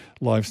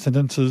 Life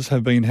sentences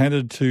have been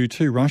handed to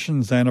 2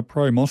 Russians and a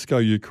pro-Moscow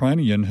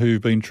Ukrainian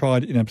who've been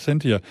tried in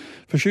absentia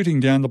for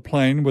shooting down the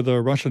plane with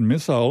a Russian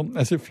missile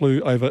as it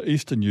flew over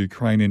eastern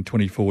Ukraine in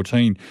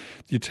 2014.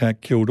 The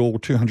attack killed all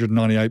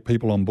 298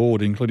 people on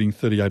board, including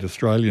 38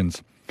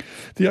 Australians.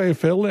 The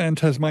AFL and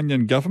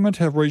Tasmanian Government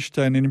have reached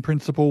an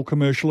in-principle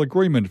commercial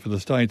agreement for the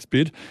state's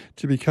bid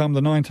to become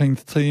the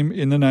 19th team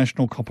in the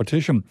national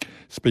competition.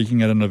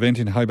 Speaking at an event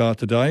in Hobart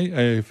today,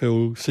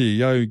 AFL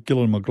CEO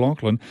Gillan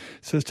McLaughlin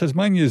says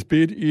Tasmania's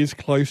bid is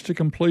close to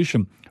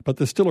completion, but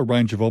there's still a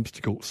range of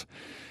obstacles.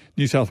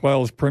 New South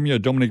Wales Premier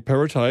Dominic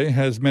Perrottet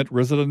has met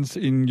residents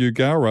in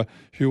Eugowra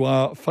who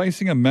are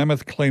facing a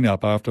mammoth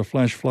clean-up after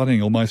flash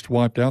flooding almost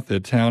wiped out their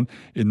town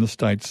in the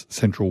state's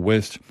central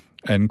west.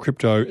 And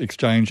crypto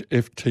exchange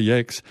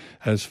FTX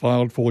has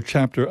filed for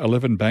Chapter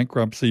 11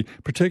 bankruptcy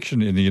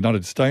protection in the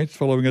United States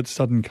following its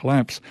sudden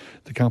collapse.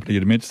 The company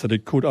admits that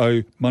it could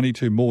owe money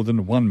to more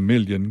than 1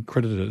 million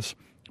creditors.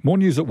 More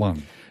news at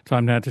 1.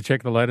 Time now to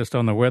check the latest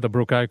on the weather.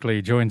 Brooke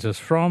Oakley joins us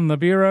from the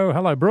Bureau.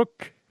 Hello,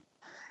 Brooke.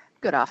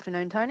 Good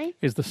afternoon, Tony.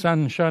 Is the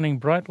sun shining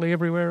brightly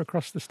everywhere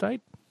across the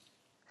state?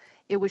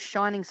 It was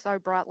shining so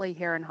brightly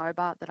here in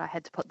Hobart that I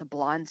had to put the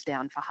blinds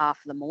down for half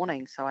of the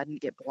morning so I didn't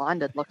get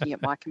blinded looking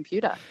at my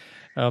computer.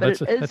 Oh,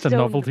 that's a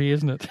novelty,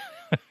 isn't it?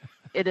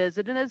 It is.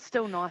 It is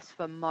still nice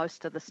for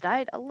most of the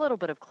state. A little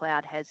bit of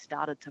cloud has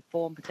started to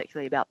form,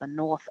 particularly about the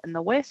north and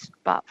the west,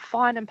 but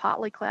fine and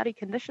partly cloudy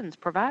conditions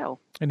prevail.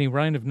 Any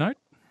rain of note?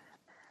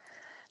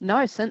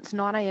 No, since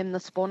 9 a.m.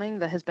 this morning,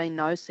 there has been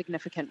no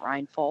significant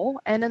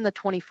rainfall. And in the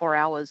 24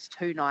 hours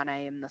to 9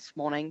 a.m. this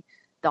morning,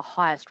 the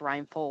highest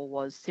rainfall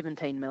was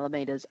 17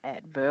 millimetres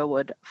at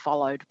Verwood,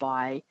 followed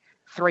by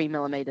 3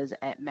 millimetres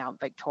at Mount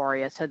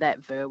Victoria. So that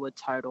Verwood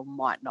total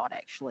might not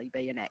actually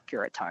be an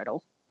accurate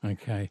total.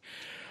 Okay.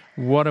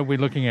 What are we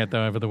looking at,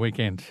 though, over the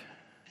weekend?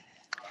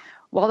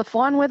 Well, the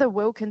fine weather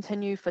will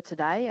continue for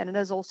today, and it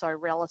is also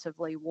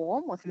relatively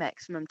warm with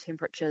maximum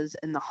temperatures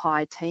in the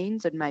high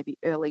teens and maybe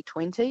early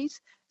 20s.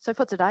 So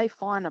for today,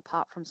 fine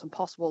apart from some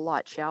possible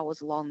light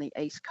showers along the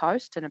east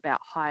coast and about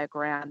higher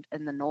ground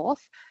in the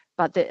north.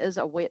 But there is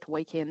a wet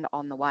weekend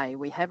on the way.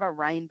 We have a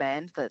rain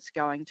band that's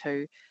going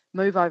to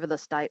move over the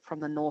state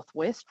from the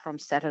northwest from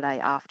Saturday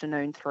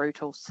afternoon through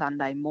till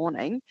Sunday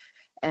morning,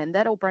 and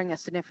that'll bring a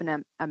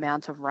significant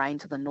amount of rain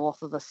to the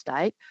north of the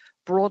state,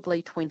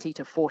 broadly 20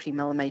 to 40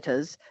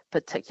 millimetres,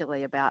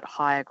 particularly about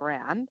higher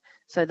ground.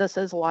 So this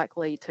is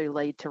likely to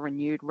lead to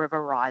renewed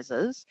river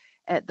rises.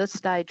 At this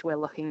stage, we're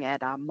looking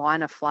at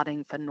minor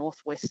flooding for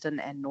northwestern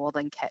and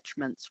northern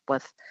catchments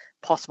with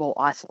possible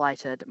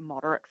isolated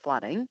moderate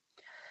flooding.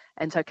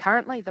 And so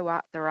currently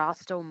there are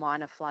still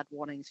minor flood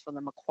warnings for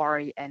the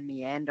Macquarie and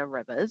Meander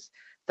rivers.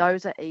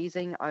 Those are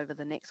easing over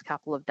the next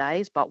couple of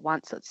days, but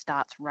once it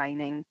starts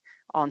raining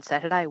on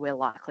Saturday, we're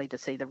likely to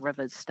see the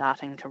rivers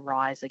starting to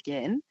rise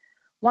again.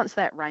 Once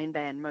that rain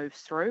band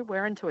moves through,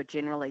 we're into a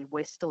generally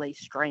westerly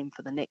stream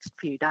for the next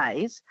few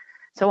days.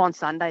 So on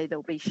Sunday,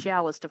 there'll be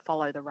showers to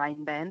follow the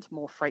rain band,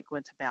 more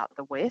frequent about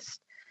the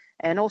west,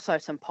 and also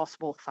some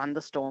possible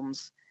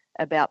thunderstorms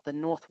about the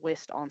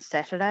northwest on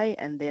Saturday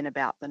and then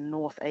about the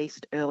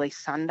northeast early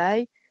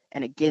Sunday,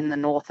 and again the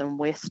north and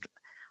west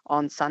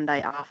on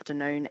Sunday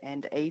afternoon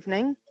and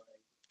evening.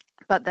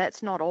 But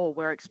that's not all.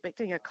 We're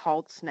expecting a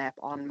cold snap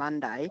on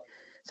Monday.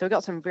 So we've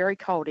got some very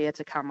cold air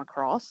to come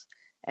across,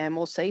 and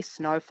we'll see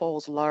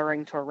snowfalls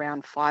lowering to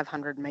around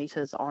 500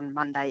 metres on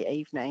Monday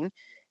evening,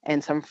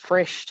 and some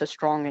fresh to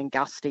strong and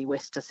gusty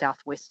west to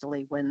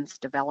southwesterly winds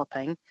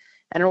developing.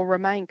 And it'll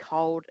remain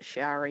cold,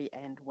 showery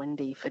and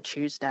windy for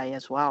Tuesday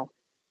as well.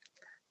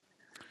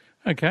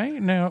 Okay,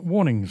 now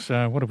warnings.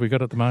 What have we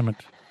got at the moment?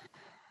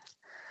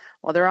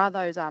 Well, there are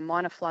those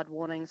minor flood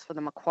warnings for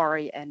the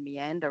Macquarie and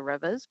Meander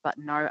rivers, but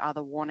no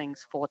other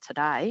warnings for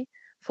today.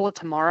 For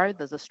tomorrow,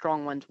 there's a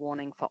strong wind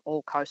warning for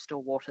all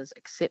coastal waters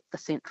except the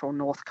central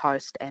north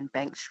coast and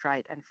Banks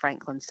Strait and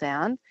Franklin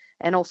Sound,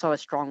 and also a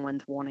strong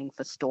wind warning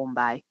for Storm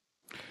Bay.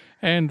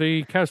 And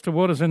the coastal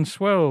waters in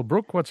swell.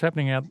 Brooke, what's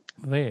happening out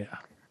there?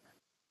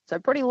 So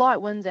pretty light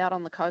winds out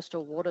on the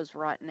coastal waters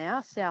right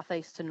now.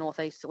 Southeast to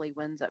northeasterly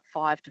winds at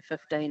 5 to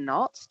 15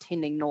 knots,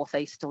 tending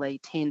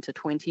northeasterly 10 to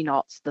 20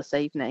 knots this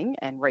evening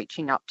and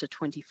reaching up to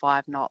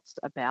 25 knots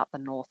about the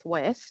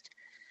northwest.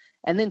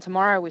 And then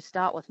tomorrow we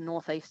start with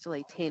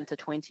northeasterly 10 to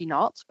 20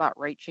 knots, but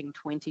reaching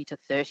 20 to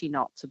 30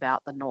 knots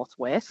about the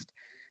northwest.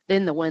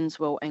 Then the winds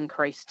will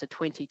increase to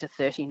 20 to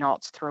 30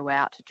 knots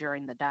throughout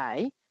during the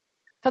day.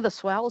 For the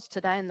swells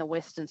today in the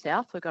west and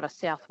south, we've got a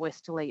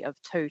southwesterly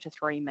of 2 to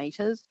 3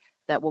 metres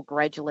that will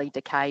gradually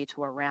decay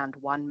to around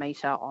 1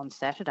 metre on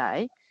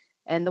Saturday.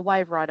 And the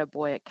wave rider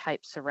buoy at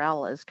Cape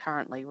Sorel is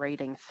currently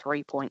reading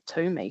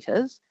 3.2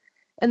 metres.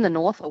 In the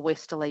north, a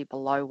westerly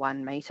below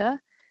 1 metre.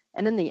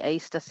 And in the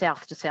east, a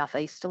south to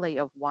southeasterly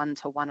of 1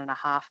 to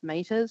 1.5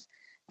 metres,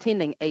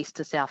 tending east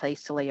to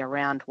southeasterly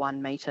around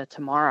 1 metre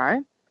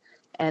tomorrow.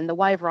 And the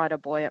wave rider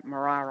buoy at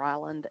Marar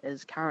Island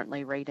is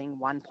currently reading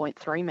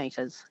 1.3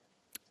 metres.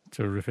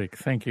 Terrific.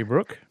 Thank you,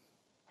 Brooke.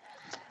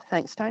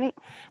 Thanks, Tony.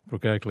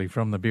 Brooke Oakley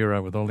from the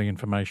Bureau with all the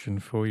information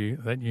for you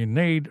that you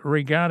need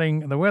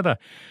regarding the weather.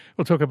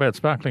 We'll talk about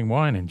sparkling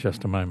wine in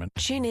just a moment.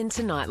 Tune in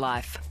to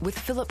Nightlife with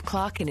Philip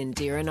Clark and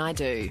Indira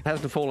Naidu.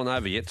 Hasn't fallen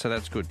over yet, so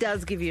that's good.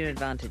 Does give you an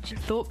advantage.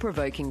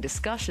 Thought-provoking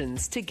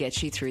discussions to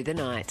get you through the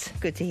night.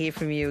 Good to hear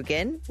from you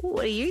again.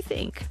 What do you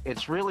think?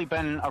 It's really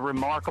been a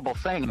remarkable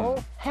thing.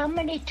 Well, how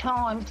many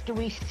times do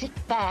we sit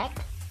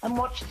back and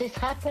watch this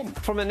happen?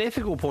 From an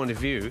ethical point of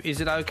view,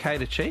 is it okay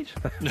to cheat?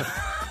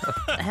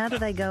 How do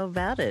they go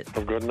about it?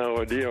 I've got no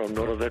idea. I'm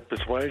not of that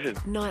persuasion.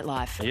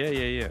 Nightlife.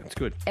 Yeah. It's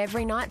good.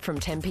 Every night from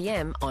 10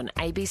 p.m. on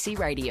ABC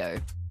Radio.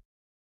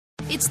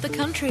 It's the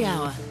Country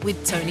Hour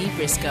with Tony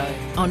Briscoe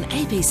on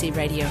ABC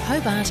Radio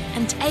Hobart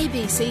and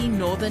ABC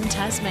Northern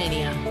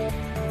Tasmania.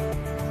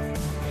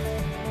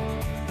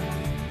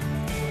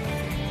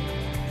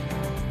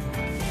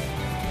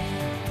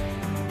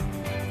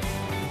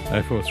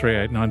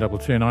 0438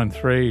 922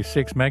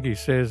 936. Maggie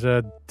says,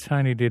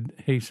 Tony, did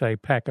he say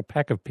pack? A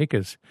pack of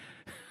pickers.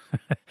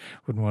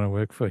 Wouldn't want to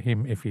work for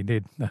him if he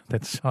did. No,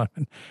 that's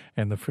Simon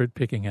and the Fruit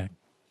Picking Act.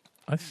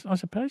 I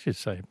suppose you'd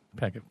say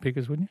pack of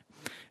pickers, wouldn't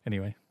you?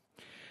 Anyway,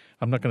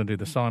 I'm not going to do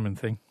the Simon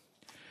thing.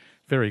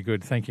 Very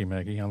good. Thank you,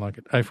 Maggie. I like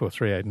it.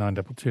 0438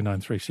 922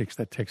 936,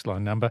 that text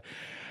line number.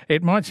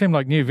 It might seem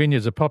like new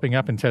vineyards are popping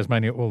up in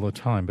Tasmania all the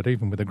time, but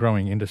even with a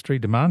growing industry,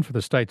 demand for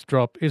the state's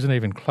drop isn't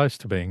even close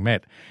to being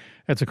met.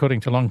 That's according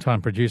to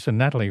longtime producer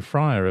Natalie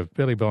Fryer of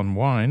Billabong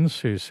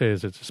Wines, who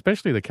says it's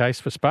especially the case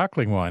for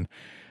sparkling wine.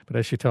 But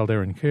as she told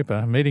Erin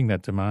Cooper, meeting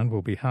that demand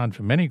will be hard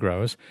for many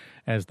growers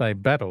as they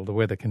battle the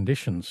weather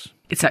conditions.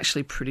 It's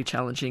actually pretty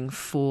challenging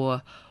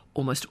for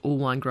almost all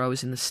wine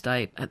growers in the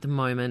state at the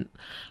moment.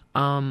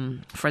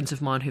 Friends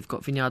of mine who've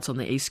got vineyards on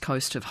the east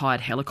coast have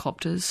hired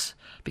helicopters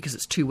because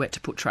it's too wet to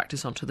put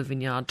tractors onto the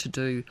vineyard to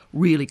do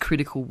really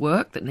critical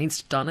work that needs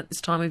to be done at this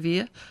time of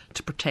year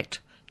to protect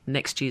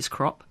next year's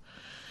crop.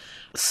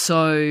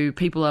 So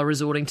people are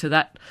resorting to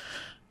that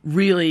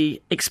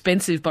really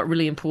expensive but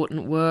really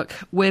important work.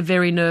 We're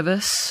very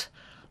nervous.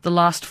 The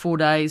last 4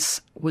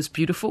 days was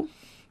beautiful.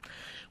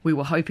 We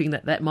were hoping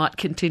that might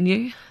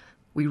continue.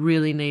 We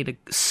really need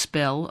a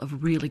spell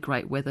of really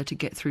great weather to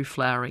get through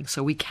flowering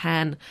so we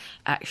can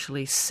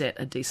actually set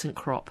a decent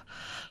crop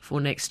for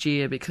next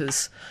year,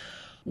 because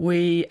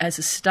we as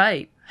a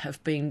state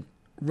have been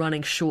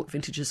running short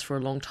vintages for a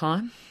long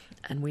time,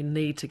 and we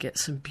need to get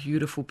some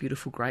beautiful,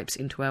 beautiful grapes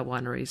into our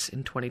wineries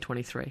in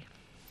 2023.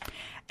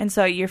 And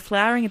so you're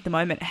flowering at the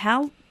moment.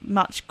 How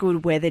much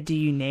good weather do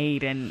you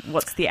need, and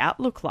what's the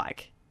outlook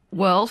like?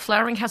 Well,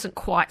 flowering hasn't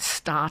quite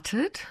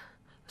started.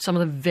 Some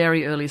of the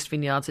very earliest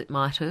vineyards it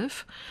might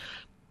have.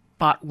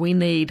 But we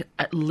need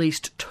at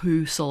least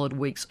 2 solid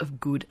weeks of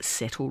good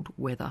settled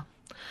weather.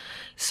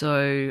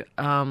 So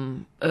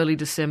early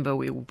December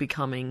we will be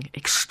becoming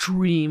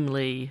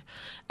extremely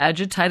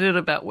agitated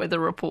about weather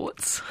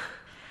reports.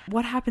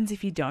 What happens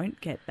if you don't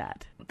get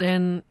that?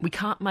 Then we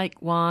can't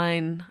make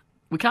wine.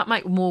 We can't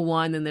make more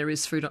wine than there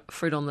is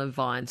fruit on the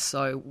vines.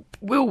 So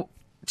we'll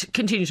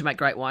continue to make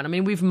great wine. I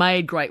mean, we've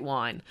made great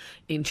wine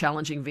in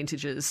challenging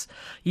vintages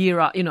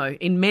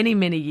in many,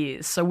 many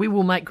years. So we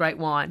will make great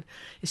wine.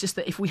 It's just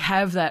that if we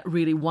have that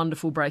really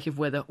wonderful break of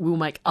weather, we'll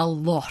make a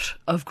lot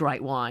of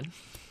great wine.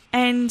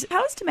 And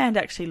how is demand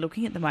actually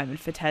looking at the moment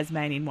for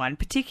Tasmanian wine,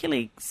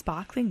 particularly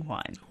sparkling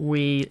wine?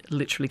 We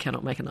literally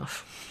cannot make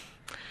enough.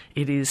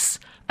 It is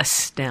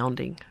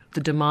astounding.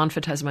 The demand for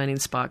Tasmanian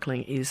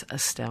sparkling is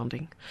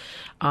astounding.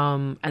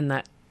 And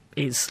that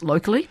is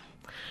locally.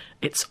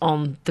 It's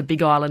on the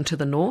Big Island to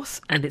the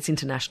north, and it's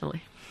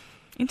internationally.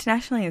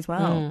 Internationally as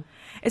well.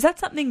 Is that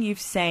something you've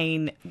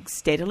seen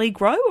steadily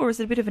grow, or is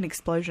it a bit of an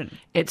explosion?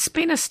 It's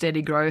been a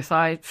steady growth.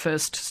 I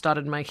first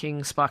started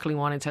making sparkling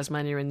wine in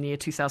Tasmania in the year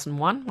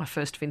 2001. My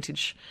first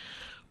vintage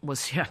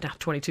was now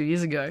 22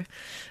 years ago.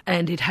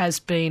 And it has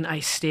been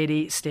a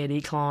steady,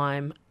 steady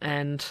climb.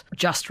 And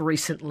just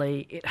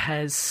recently it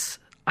has,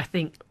 I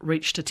think,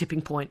 reached a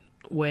tipping point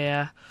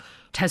where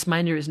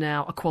Tasmania is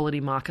now a quality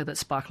marker that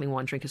sparkling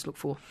wine drinkers look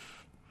for.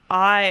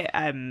 I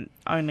am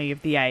only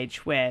of the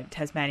age where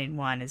Tasmanian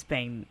wine has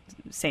been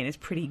seen as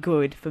pretty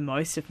good for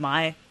most of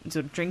my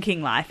sort of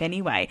drinking life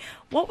anyway.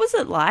 What was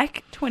it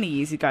like 20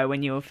 years ago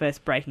when you were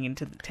first breaking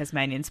into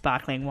Tasmanian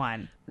sparkling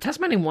wine?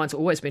 Tasmanian wine's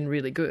always been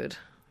really good.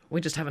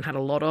 We just haven't had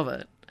a lot of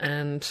it.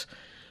 And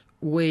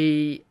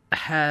we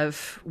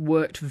have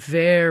worked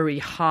very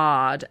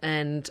hard,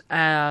 and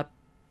our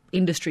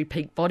industry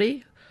peak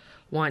body,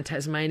 Wine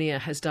Tasmania,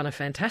 has done a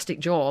fantastic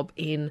job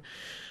in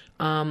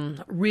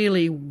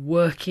really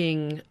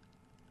working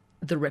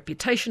the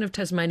reputation of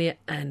Tasmania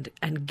and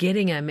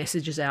getting our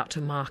messages out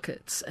to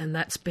markets. And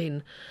that's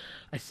been,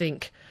 I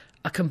think,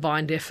 a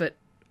combined effort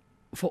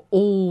for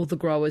all the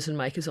growers and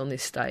makers on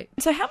this state.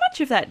 So how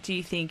much of that do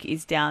you think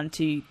is down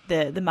to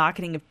the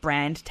marketing of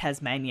Brand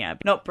Tasmania?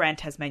 Not Brand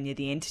Tasmania,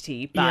 the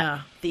entity,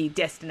 but the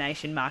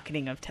destination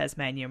marketing of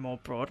Tasmania more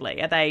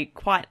broadly. Are they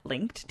quite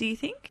linked, do you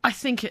think? I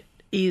think it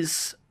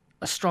is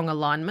a strong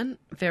alignment,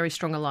 very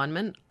strong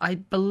alignment. I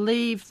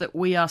believe that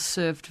we are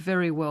served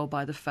very well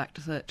by the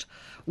fact that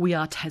we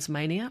are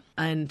Tasmania,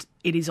 and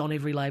it is on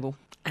every label,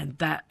 and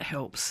that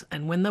helps.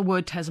 And when the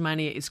word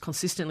Tasmania is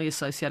consistently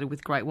associated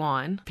with great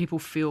wine, people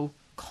feel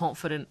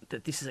confident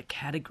that this is a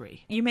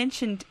category. You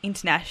mentioned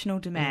international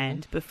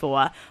demand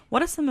before.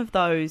 What are some of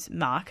those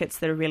markets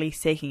that are really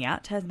seeking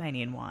out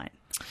Tasmanian wine?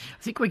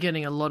 I think we're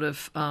getting a lot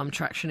of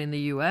traction in the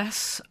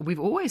US. We've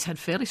always had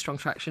fairly strong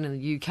traction in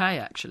the UK,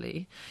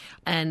 actually,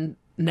 and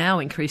now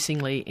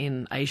increasingly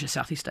in Asia,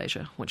 Southeast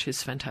Asia, which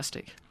is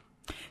fantastic.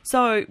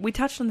 So we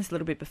touched on this a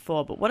little bit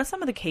before, but what are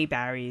some of the key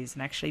barriers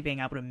in actually being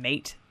able to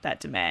meet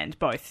that demand,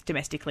 both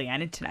domestically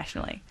and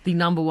internationally? The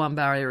number one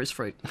barrier is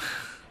fruit.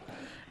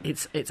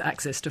 It's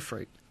access to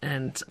fruit.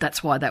 And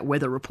that's why that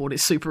weather report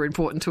is super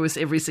important to us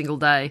every single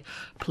day.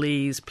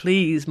 Please,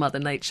 please, Mother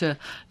Nature,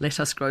 let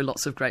us grow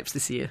lots of grapes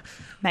this year.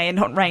 May it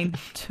not rain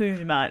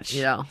too much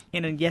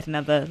in yet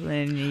another La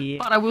Nina year.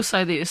 But I will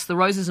say this, the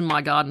roses in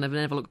my garden have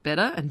never looked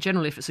better, and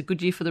generally if it's a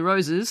good year for the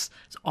roses,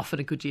 it's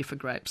often a good year for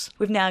grapes.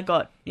 We've now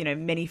got,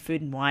 many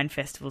food and wine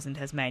festivals in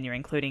Tasmania,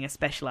 including a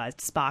specialised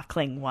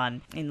sparkling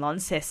one in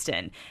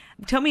Launceston.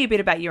 Tell me a bit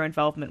about your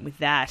involvement with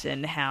that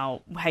and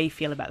how you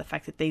feel about the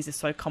fact that these are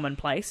so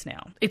commonplace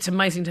now. It's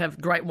amazing to have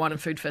great wine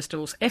and food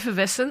festivals.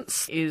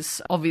 Effervescence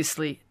is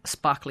obviously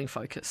sparkling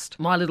focused.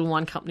 My Little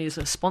Wine Company is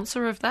a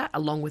sponsor of that,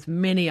 along with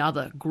many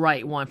other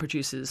great wine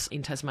producers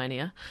in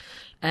Tasmania.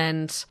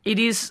 And it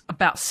is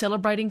about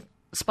celebrating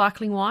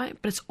sparkling wine,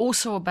 but it's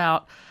also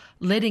about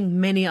letting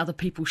many other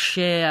people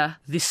share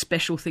this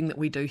special thing that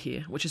we do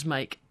here, which is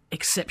make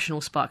exceptional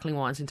sparkling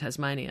wines in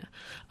Tasmania.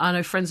 I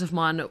know friends of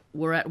mine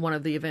were at one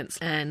of the events,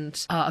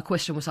 and a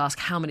question was asked,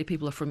 how many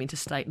people are from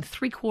interstate? And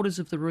 3/4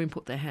 of the room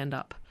put their hand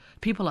up.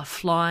 People are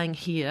flying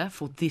here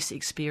for this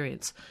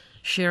experience,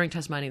 sharing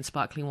Tasmanian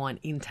sparkling wine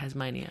in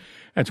Tasmania.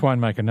 That's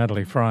winemaker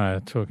Natalie Fryer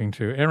talking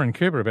to Erin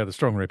Cooper about the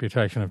strong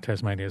reputation of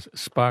Tasmania's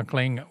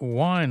sparkling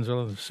wines.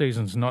 Well, the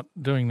season's not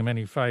doing them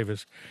any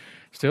favours.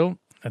 Still,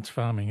 that's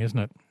farming, isn't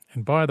it?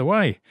 And by the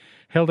way,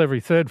 held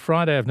every third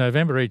Friday of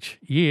November each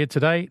year,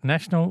 today,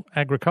 National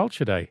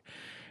Agriculture Day.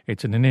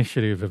 It's an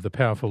initiative of the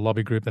powerful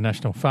lobby group, the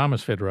National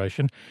Farmers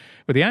Federation,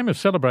 with the aim of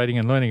celebrating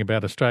and learning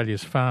about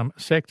Australia's farm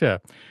sector.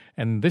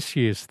 And this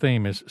year's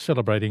theme is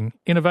celebrating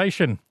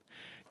innovation.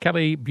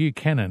 Kelly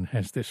Buchanan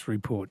has this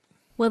report.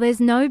 Well,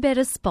 there's no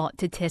better spot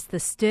to test the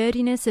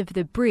sturdiness of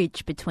the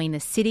bridge between the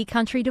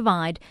city-country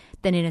divide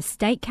than in a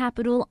state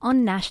capital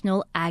on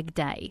National Ag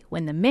Day,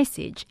 when the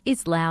message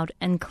is loud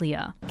and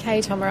clear. Kay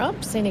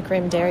Tomarup, Scenic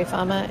Rim Dairy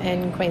Farmer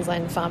and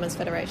Queensland Farmers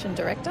Federation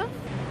Director.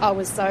 I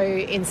was so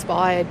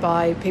inspired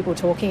by people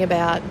talking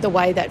about the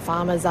way that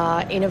farmers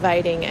are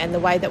innovating and the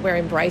way that we're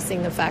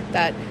embracing the fact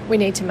that we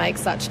need to make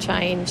such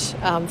change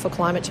for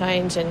climate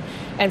change and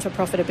for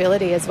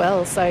profitability as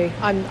well. So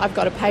I've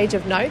got a page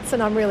of notes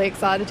and I'm really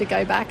excited to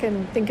go back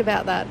and think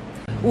about that.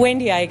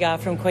 Wendy Agar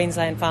from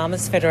Queensland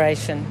Farmers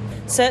Federation.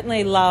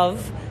 Certainly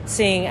love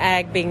seeing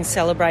ag being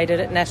celebrated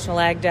at National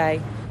Ag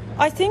Day.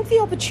 I think the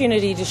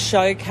opportunity to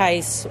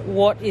showcase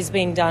what is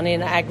being done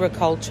in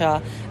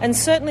agriculture, and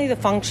certainly the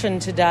function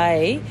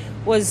today,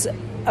 was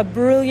a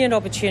brilliant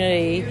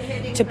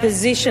opportunity to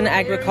position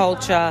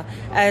agriculture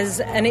as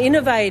an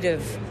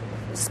innovative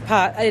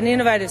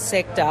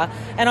sector.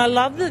 And I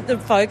love that the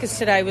focus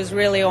today was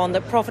really on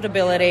that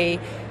profitability,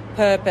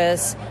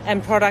 purpose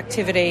and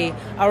productivity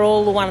are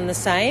all the one and the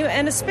same,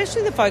 and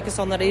especially the focus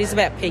on that it is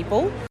about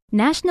people.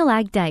 National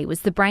Ag Day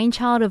was the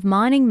brainchild of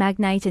mining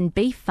magnate and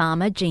beef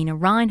farmer Gina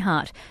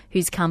Reinhardt,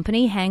 whose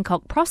company,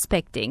 Hancock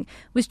Prospecting,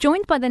 was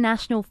joined by the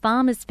National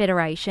Farmers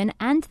Federation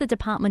and the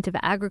Department of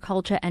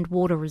Agriculture and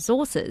Water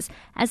Resources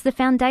as the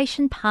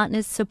foundation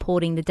partners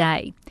supporting the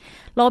day.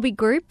 Lobby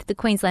group, the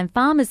Queensland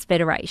Farmers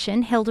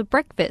Federation, held a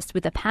breakfast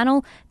with a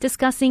panel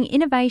discussing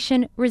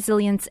innovation,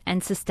 resilience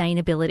and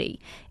sustainability.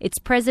 Its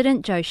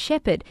president, Joe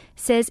Shepherd,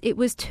 says it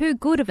was too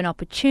good of an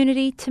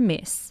opportunity to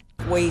miss.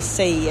 We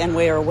see and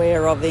we're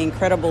aware of the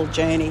incredible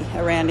journey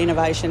around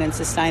innovation and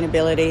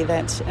sustainability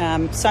that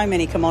so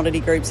many commodity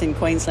groups in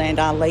Queensland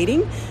are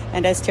leading.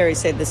 And as Terry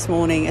said this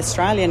morning,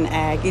 Australian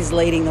ag is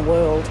leading the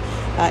world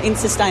in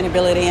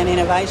sustainability and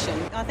innovation.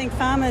 I think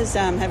farmers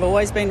have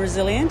always been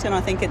resilient, and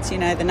I think it's,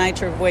 the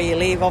nature of where you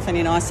live, often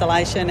in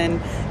isolation,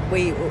 and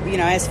we,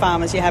 as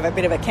farmers, you have a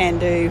bit of a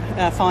can-do,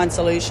 find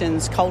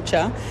solutions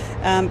culture.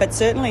 But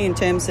certainly in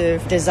terms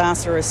of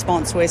disaster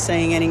response, we're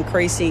seeing an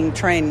increasing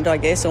trend, I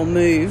guess, or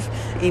move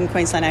in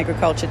Queensland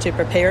agriculture to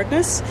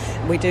preparedness.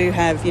 We do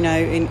have,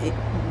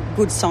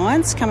 good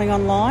science coming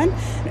online,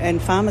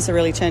 and farmers are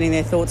really turning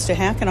their thoughts to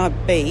how can I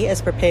be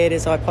as prepared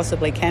as I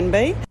possibly can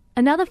be.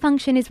 Another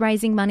function is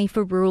raising money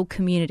for rural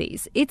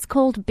communities. It's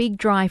called Big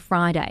Dry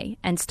Friday,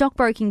 and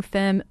stockbroking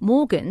firm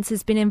Morgans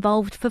has been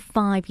involved for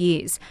 5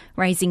 years,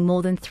 raising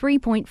more than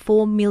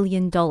 $3.4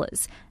 million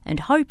and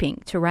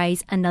hoping to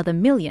raise another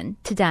 $1 million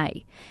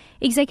today.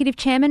 Executive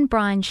Chairman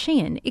Brian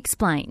Sheehan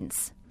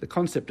explains. The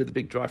concept of the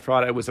Big Dry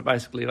Friday was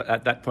basically,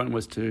 at that point,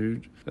 was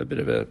to a bit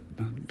of a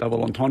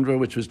double entendre,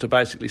 which was to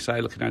basically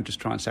say, look,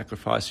 just try and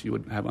sacrifice you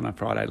would have on a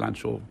Friday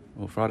lunch or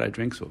Friday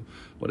drinks or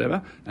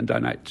whatever, and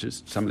donate to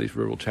some of these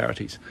rural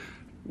charities.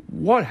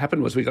 What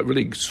happened was we got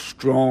really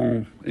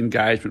strong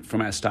engagement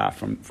from our staff,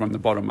 from the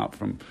bottom up,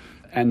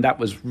 and that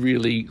was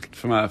really,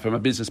 from a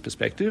business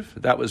perspective,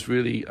 that was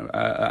really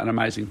an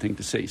amazing thing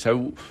to see.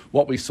 So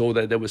what we saw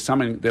there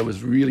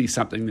was really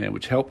something there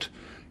which helped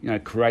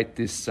create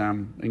this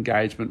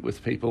engagement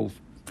with people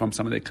from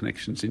some of their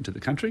connections into the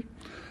country.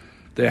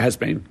 There has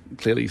been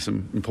clearly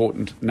some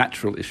important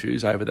natural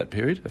issues over that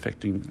period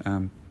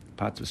affecting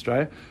parts of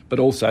Australia, but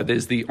also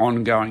there's the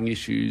ongoing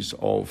issues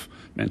of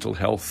mental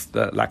health,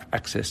 the lack of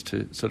access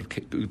to sort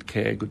of good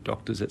care, good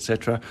doctors,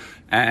 etc.,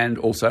 and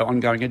also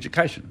ongoing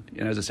education.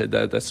 As I said,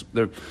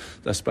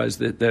 I suppose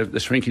the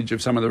shrinkage of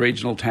some of the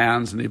regional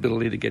towns and the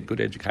ability to get good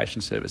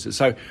education services.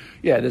 So,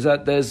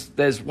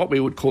 there's what we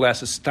would call our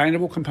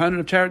sustainable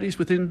component of charities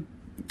within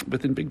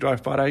Big Dry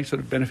Friday sort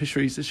of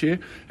beneficiaries this year,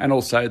 and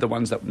also the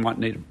ones that might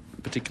need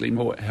particularly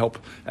more help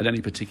at any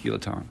particular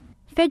time.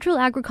 Federal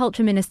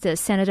Agriculture Minister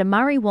Senator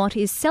Murray Watt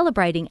is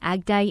celebrating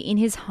Ag Day in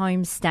his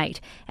home state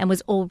and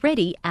was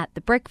already at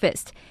the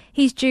breakfast.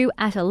 He's due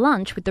at a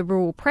lunch with the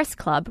Rural Press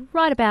Club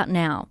right about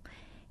now.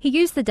 He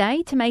used the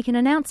day to make an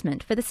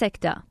announcement for the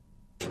sector.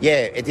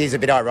 Yeah, it is a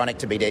bit ironic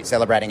to be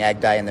celebrating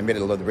Ag Day in the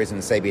middle of the Brisbane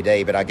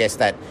CBD, but I guess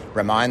that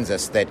reminds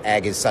us that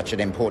ag is such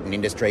an important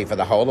industry for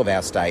the whole of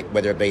our state,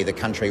 whether it be the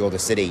country or the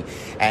city.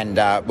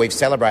 And we've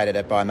celebrated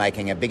it by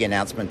making a big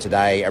announcement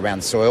today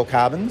around soil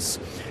carbons.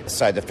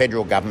 So the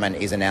federal government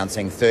is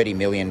announcing $30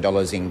 million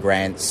in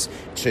grants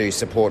to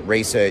support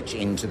research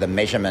into the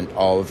measurement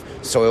of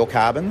soil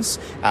carbons.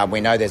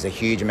 We know there's a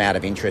huge amount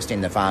of interest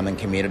in the farming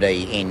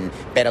community in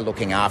better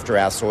looking after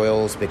our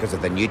soils because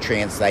of the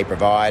nutrients they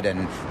provide,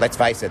 and let's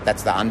face it,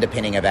 that's the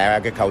underpinning of our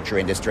agriculture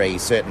industry,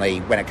 certainly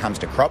when it comes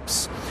to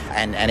crops,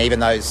 and even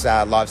those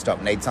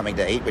livestock need something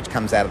to eat, which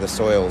comes out of the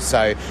soil.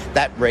 So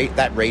that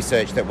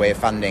research that we're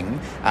funding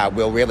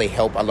will really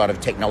help a lot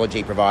of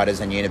technology providers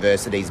and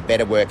universities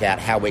better work out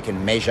how we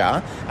can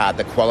measure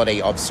the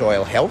quality of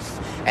soil health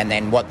And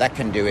then what that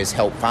can do is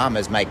help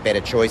farmers make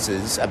better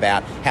choices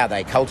about how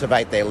they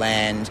cultivate their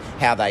land,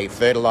 how they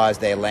fertilise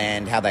their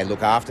land, how they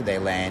look after their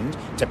land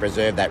to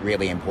preserve that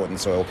really important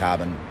soil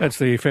carbon. That's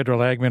the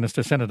Federal Ag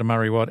Minister, Senator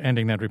Murray Watt,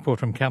 ending that report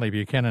from Callie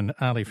Buchanan,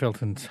 Ali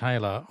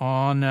Felton-Taylor.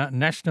 On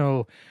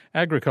National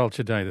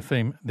Agriculture Day, the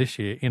theme this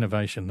year,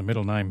 innovation, the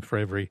middle name for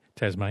every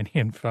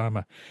Tasmanian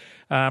farmer.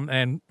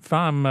 And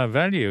farm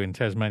value in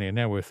Tasmania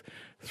now worth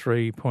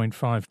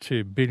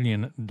 $3.52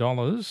 billion.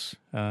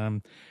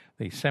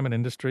 The salmon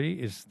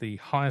industry is the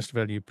highest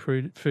value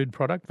food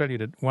product,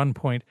 valued at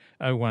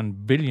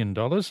 $1.01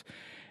 billion.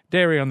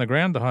 Dairy on the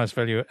ground, the highest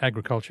value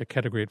agriculture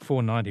category at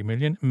 $490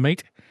 million.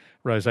 Meat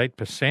rose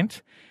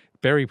 8%.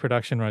 Berry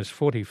production rose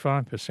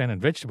 45%,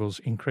 and vegetables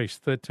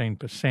increased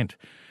 13%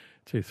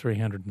 to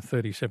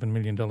 $337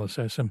 million.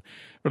 So some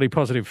really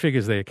positive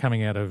figures there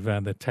coming out of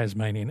the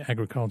Tasmanian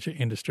agriculture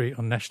industry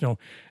on National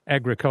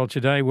Agriculture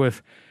Day,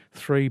 worth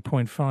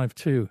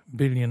 $3.52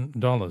 billion.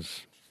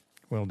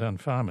 Well done,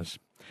 farmers,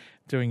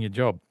 doing your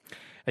job.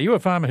 Are you a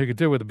farmer who could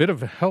do with a bit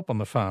of help on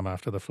the farm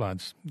after the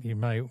floods? You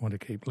may want to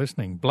keep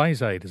listening.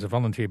 BlazeAid is a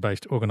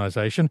volunteer-based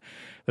organisation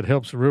that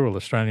helps rural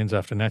Australians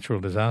after natural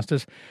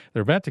disasters.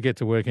 They're about to get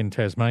to work in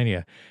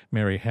Tasmania.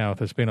 Mary Howarth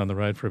has been on the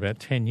road for about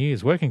 10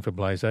 years working for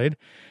BlazeAid. It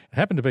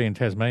happened to be in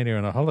Tasmania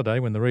on a holiday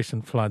when the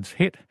recent floods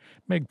hit.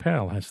 Meg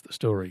Powell has the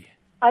story.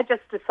 I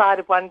just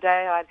decided one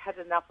day I'd had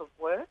enough of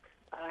work.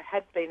 I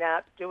had been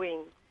out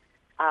doing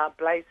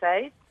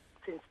BlazeAid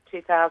since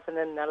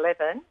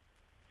 2011.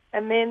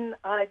 And then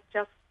I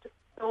just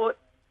thought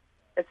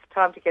it's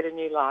time to get a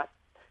new life.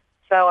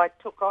 So I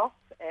took off,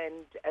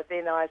 and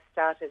then I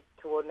started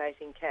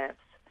coordinating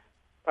camps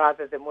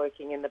rather than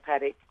working in the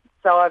paddock.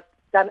 So I've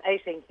done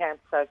 18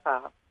 camps so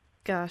far.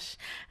 Gosh.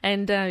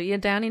 And you're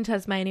down in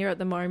Tasmania at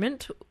the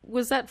moment.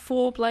 Was that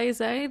for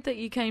BlazeAid that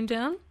you came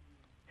down?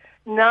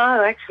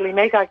 No, actually,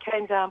 Meg, I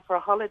came down for a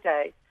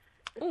holiday.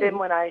 But then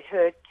when I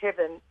heard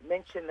Kevin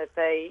mention that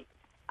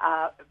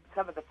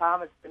some of the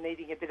farmers were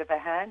needing a bit of a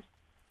hand,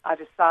 I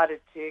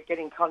decided to get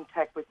in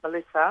contact with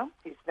Melissa,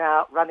 who's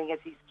now running as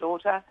his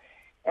daughter.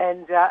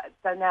 And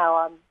so now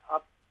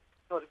I'm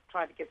sort of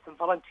trying to get some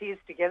volunteers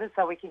together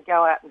so we can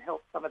go out and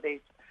help some of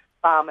these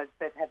farmers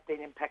that have been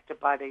impacted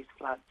by these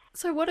floods.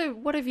 So what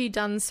have you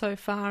done so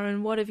far,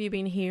 and what have you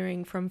been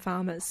hearing from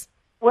farmers?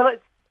 Well,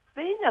 it's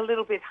been a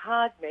little bit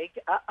hard, Meg.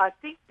 I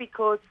think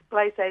because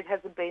BlazeAid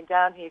hasn't been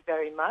down here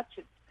very much.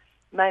 It's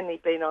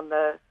mainly been on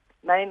the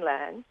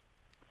mainland.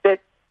 But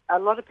a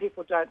lot of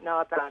people don't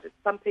know about it.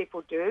 Some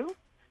people do.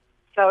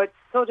 So it's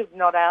sort of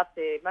not out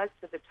there. Most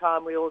of the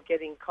time we all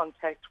get in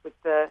contact with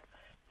the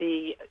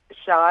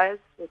shires,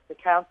 with the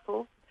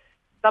council.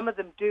 Some of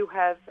them do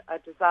have a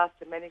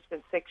disaster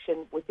management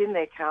section within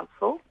their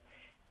council,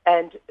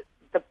 and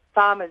the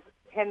farmers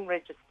can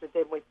register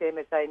them with them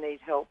if they need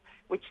help,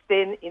 which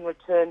then in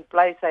return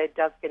BlazeAid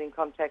does get in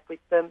contact with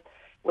them.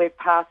 We've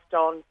passed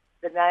on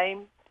the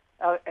name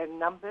and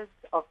numbers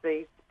of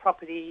these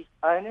property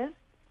owners,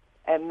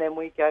 and then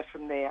we go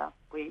from there.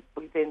 We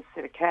then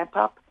set a camp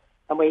up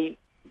and we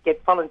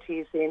get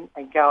volunteers in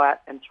and go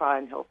out and try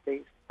and help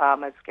these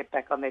farmers get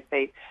back on their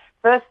feet.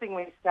 First thing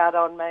we start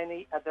on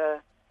mainly are the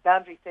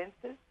boundary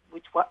fences,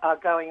 which are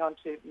going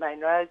onto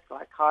main roads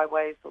like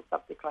highways or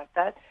something like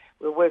that.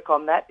 We'll work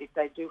on that if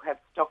they do have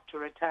stock to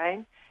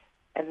retain,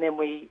 and then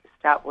we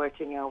start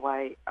working our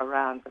way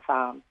around the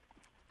farm.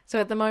 So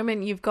at the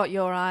moment you've got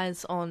your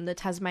eyes on the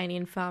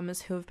Tasmanian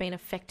farmers who have been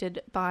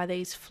affected by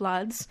these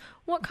floods.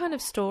 What kind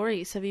of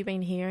stories have you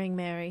been hearing,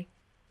 Mary?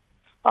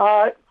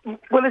 Well,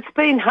 it's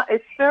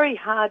very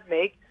hard,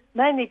 Meg,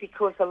 mainly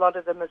because a lot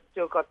of them have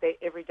still got their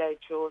everyday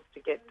chores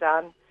to get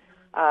done,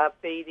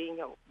 feeding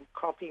or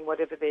cropping,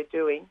 whatever they're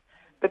doing.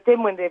 But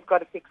then when they've got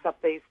to fix up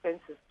these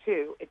fences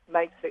too, it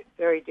makes it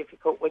very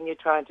difficult when you're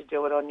trying to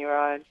do it on your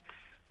own.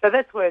 So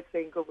that's where it's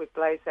been good with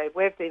BlazeAid.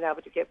 We've been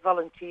able to get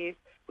volunteers.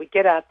 We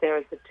get out there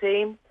as a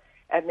team,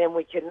 and then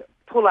we can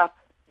pull up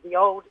the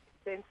old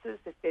fences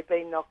if they've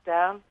been knocked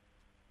down,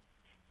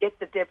 get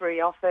the debris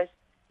off it,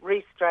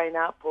 restrain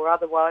up, or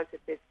otherwise if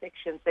there's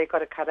sections they've got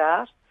to cut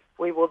out,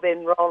 we will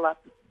then roll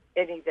up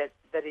any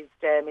that is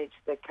damaged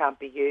that can't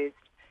be used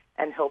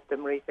and help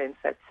them re-fence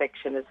that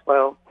section as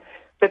well.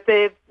 But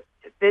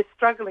they're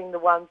struggling, the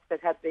ones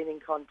that have been in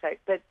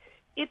contact. But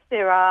if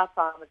there are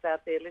farmers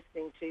out there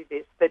listening to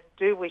this that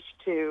do wish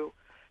to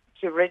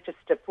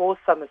register for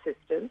some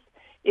assistance,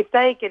 if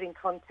they get in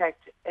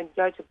contact and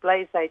go to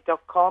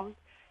blazeaid.com,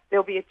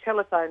 there'll be a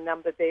telephone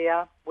number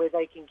there where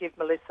they can give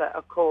Melissa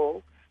a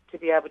call to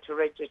be able to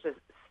register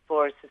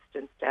for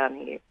assistance down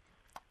here.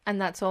 And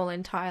that's all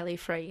entirely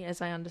free,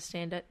 as I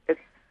understand it?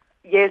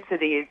 Yes,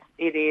 it is.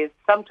 It is.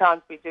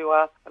 Sometimes we do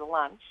ask for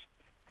lunch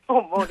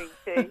or morning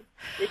tea.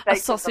 If they a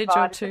sausage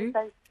or two.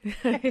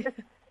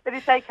 But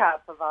if they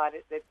can't provide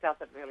it, it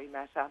doesn't really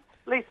matter. At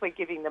least we're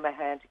giving them a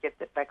hand to get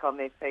that back on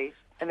their feet.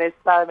 And there's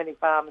so many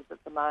farmers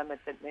at the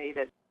moment that need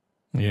it.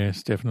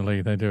 Yes,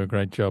 definitely. They do a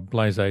great job.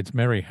 BlazeAid's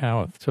Mary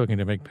Howarth talking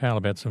to Meg Powell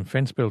about some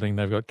fence building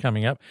they've got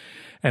coming up.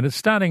 And it's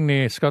starting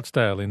near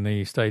Scottsdale in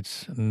the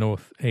state's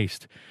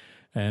northeast.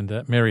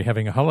 And Mary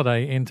having a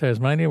holiday in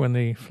Tasmania when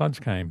the floods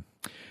came.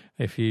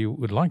 If you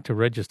would like to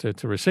register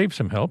to receive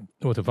some help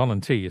or to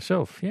volunteer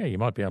yourself, you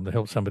might be able to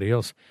help somebody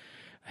else.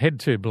 Head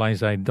to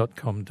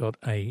blazeaid.com.au,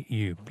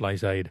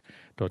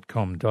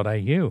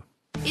 blazeaid.com.au.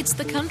 It's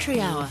the Country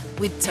Hour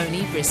with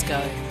Tony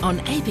Briscoe on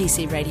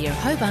ABC Radio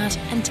Hobart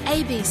and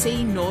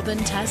ABC Northern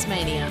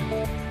Tasmania.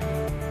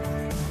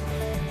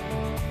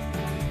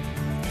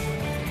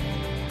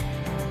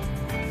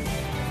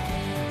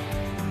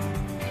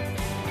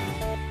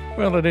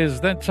 Well, it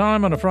is that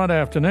time on a Friday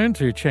afternoon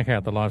to check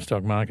out the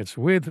livestock markets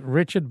with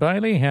Richard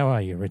Bailey. How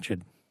are you,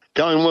 Richard?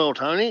 Going well,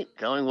 Tony.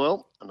 Going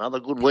well. Another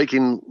good week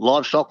in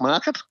livestock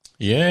market.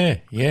 Yeah.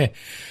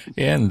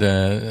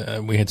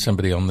 And we had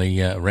somebody on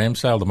the ram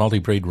sale, the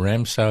multi-breed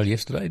ram sale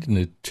yesterday. Didn't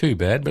do too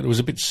bad, but it was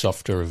a bit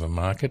softer of a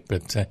market.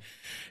 But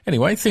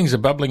anyway, things are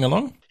bubbling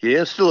along.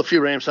 Yeah, still a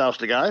few ram sales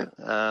to go.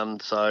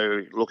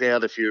 So look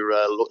out if you're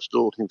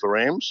still looking for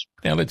rams.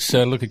 Now let's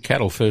look at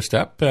cattle first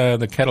up.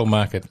 The cattle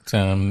market,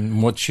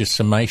 what's your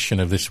summation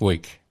of this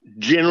week?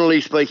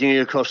 Generally speaking,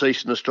 across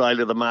Eastern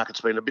Australia, the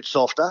market's been a bit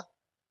softer.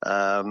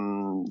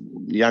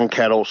 Young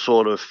cattle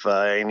sort of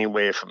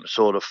anywhere from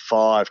sort of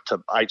 5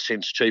 to 8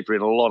 cents cheaper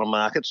in a lot of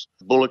markets.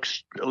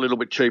 Bullocks a little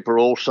bit cheaper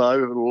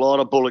also. A lot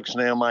of bullocks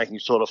now making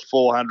sort of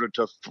 400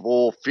 to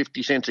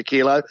 450 cents a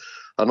kilo.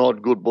 An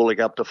odd good bullock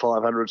up to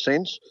 500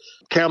 cents.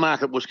 Cow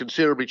market was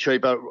considerably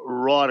cheaper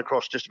right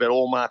across just about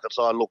all markets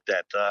I looked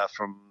at,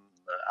 from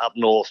up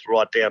north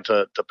right down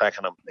to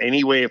Pakenham.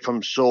 Anywhere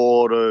from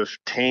sort of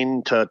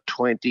 10 to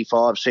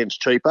 25 cents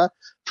cheaper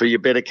for your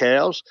better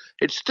cows.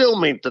 It still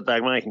meant that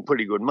they're making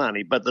pretty good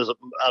money, but there's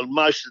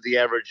most of the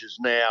averages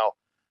now,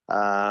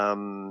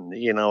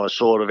 are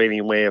sort of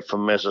anywhere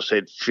from, as I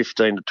said,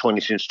 15 to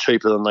 20 cents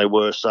cheaper than they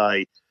were,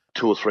 say,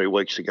 2 or 3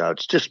 weeks ago.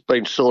 It's just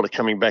been sort of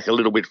coming back a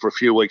little bit for a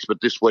few weeks,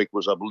 but this week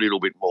was a little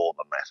bit more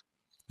than that.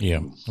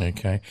 Yeah,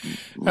 okay.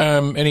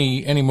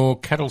 Any more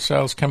cattle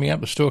sales coming up,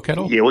 the store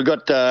cattle? Yeah, we've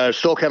got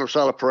store cattle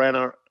sale at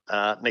Parana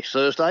next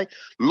Thursday.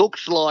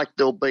 Looks like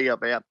there'll be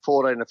about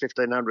 1,400 to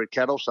 1,500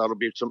 cattle, so it'll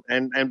be some,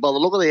 and by the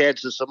look of the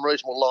ads, there's some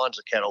reasonable lines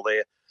of cattle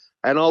there.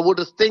 And I would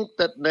think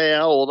that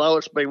now, although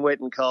it's been wet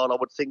and cold, I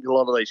would think a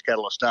lot of these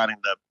cattle are starting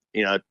to,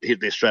 hit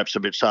their straps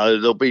a bit. So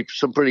there'll be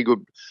some pretty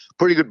good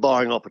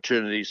buying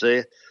opportunities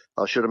there.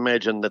 I should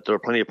imagine that there are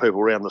plenty of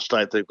people around the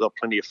state that've got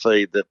plenty of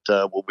feed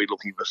that will be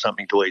looking for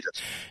something to eat.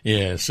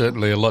 Yeah,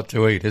 certainly a lot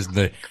to eat, isn't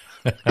there?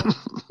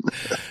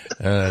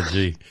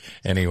 Gee.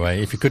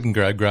 Anyway, if you couldn't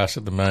grow grass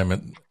at the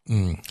moment,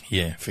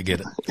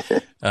 forget it.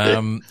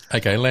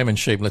 Okay, lamb and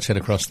sheep, let's head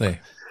across there.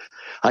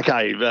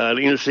 Okay,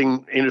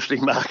 interesting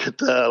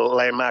market,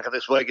 lamb market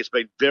this week. It's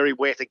been very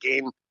wet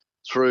again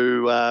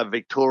through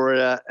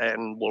Victoria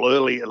and,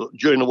 early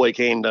during the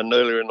weekend and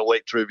earlier in the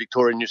week through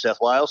Victoria and New South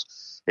Wales.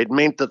 It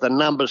meant that the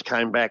numbers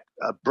came back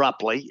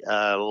abruptly,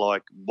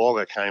 like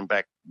Wagga came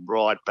back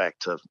right back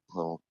to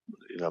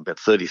about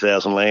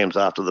 30,000 lambs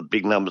after the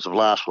big numbers of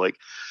last week.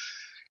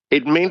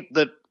 It meant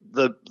that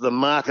the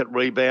market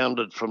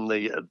rebounded from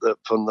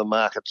the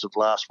markets of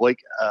last week.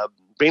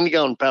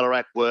 Bendigo and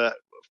Ballarat were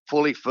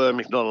fully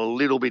firm, if not a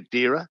little bit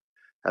dearer.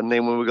 And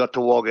then when we got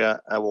to Wagga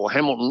or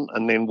Hamilton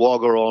and then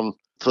Wagga on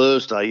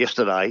Thursday,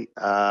 yesterday,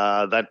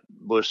 that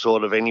was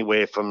sort of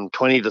anywhere from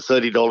 $20 to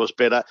 $30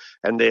 better,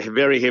 and their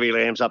very heavy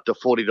lambs up to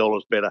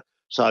 $40 better.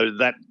 So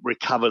that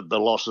recovered the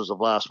losses of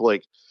last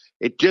week.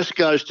 It just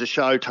goes to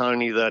show,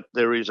 Tony, that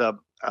there is a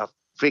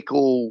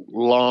fickle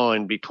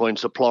line between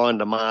supply and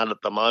demand at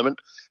the moment,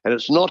 and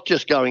it's not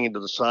just going into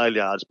the sale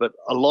yards, but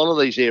a lot of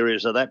these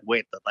areas are that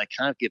wet that they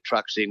can't get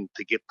trucks in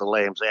to get the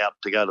lambs out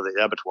to go to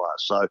the abattoirs.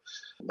 So,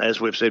 as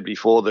we've said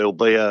before, there'll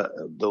be a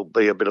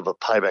bit of a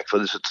payback for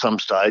this at some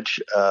stage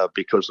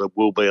because there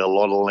will be a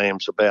lot of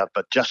lambs about.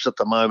 But just at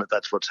the moment,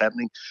 that's what's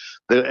happening.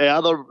 The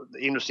other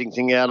interesting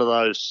thing out of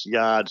those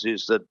yards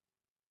is that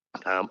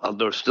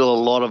there's still a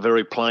lot of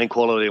very plain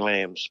quality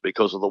lambs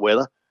because of the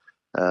weather.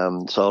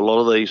 So a lot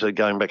of these are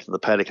going back to the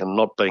paddock and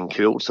not being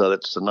killed, so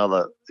that's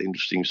another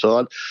interesting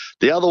side.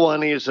 The other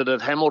one is that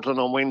at Hamilton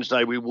on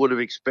Wednesday we would have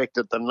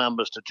expected the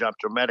numbers to jump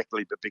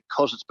dramatically, but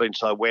because it's been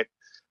so wet,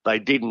 they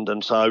didn't,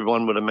 and so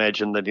one would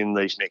imagine that in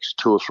these next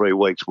 2 or 3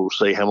 weeks we'll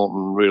see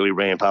Hamilton really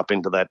ramp up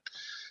into that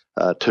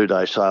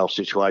 2-day sale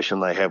situation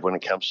they have when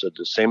it comes to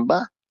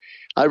December.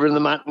 Over in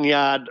the mutton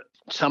yard,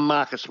 some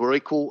markets were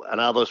equal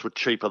and others were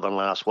cheaper than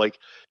last week.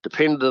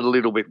 Depended a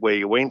little bit where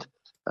you went.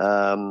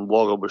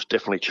 Wagga was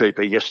definitely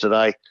cheaper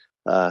yesterday,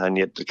 and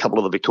yet a couple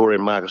of the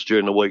Victorian markets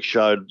during the week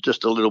showed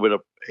just a little bit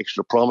of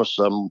extra promise.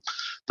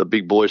 The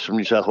big boys from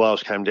New South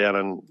Wales came down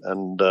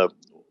and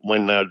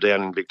when they're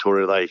down in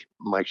Victoria, they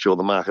make sure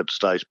the market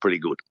stays pretty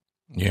good.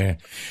 Yeah,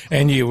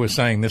 and you were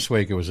saying this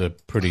week it was a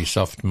pretty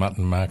soft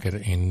mutton market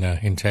in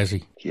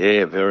Tassie.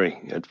 Yeah, very.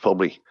 It's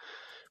probably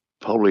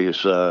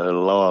is the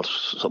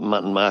lowest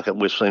mutton market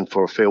we've seen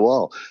for a fair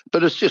while.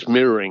 But it's just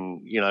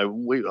mirroring,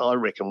 I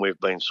reckon we've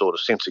been sort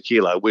of cents a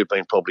kilo. We've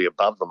been probably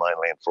above the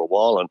mainland for a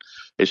while, and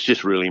it's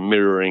just really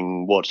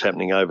mirroring what's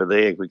happening over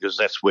there because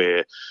that's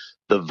where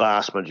the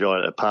vast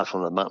majority, apart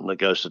from the mutton that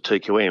goes to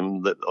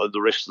TQM,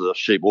 the rest of the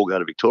sheep all go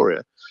to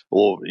Victoria.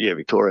 So,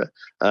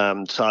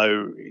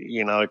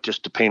 it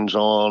just depends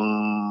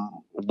on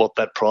what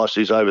that price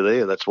is over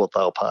there. That's what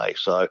they'll pay.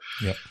 So,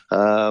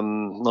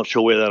 not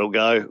sure where that'll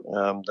go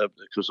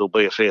because there'll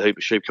be a fair heap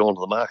of sheep coming to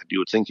the market, you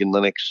would think, in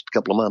the next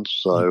couple of months.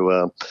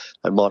 So,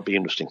 it might be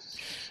interesting.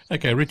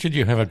 Okay, Richard,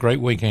 you have a great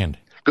weekend.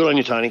 Good on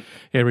you, Tony.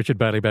 Yeah, Richard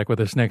Bailey back with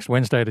us next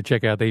Wednesday to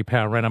check out the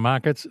Powrana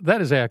markets.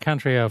 That is our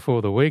Country Hour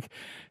for the week.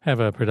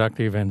 Have a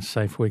productive and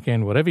safe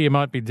weekend, whatever you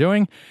might be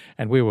doing,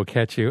 and we will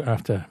catch you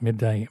after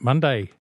midday Monday.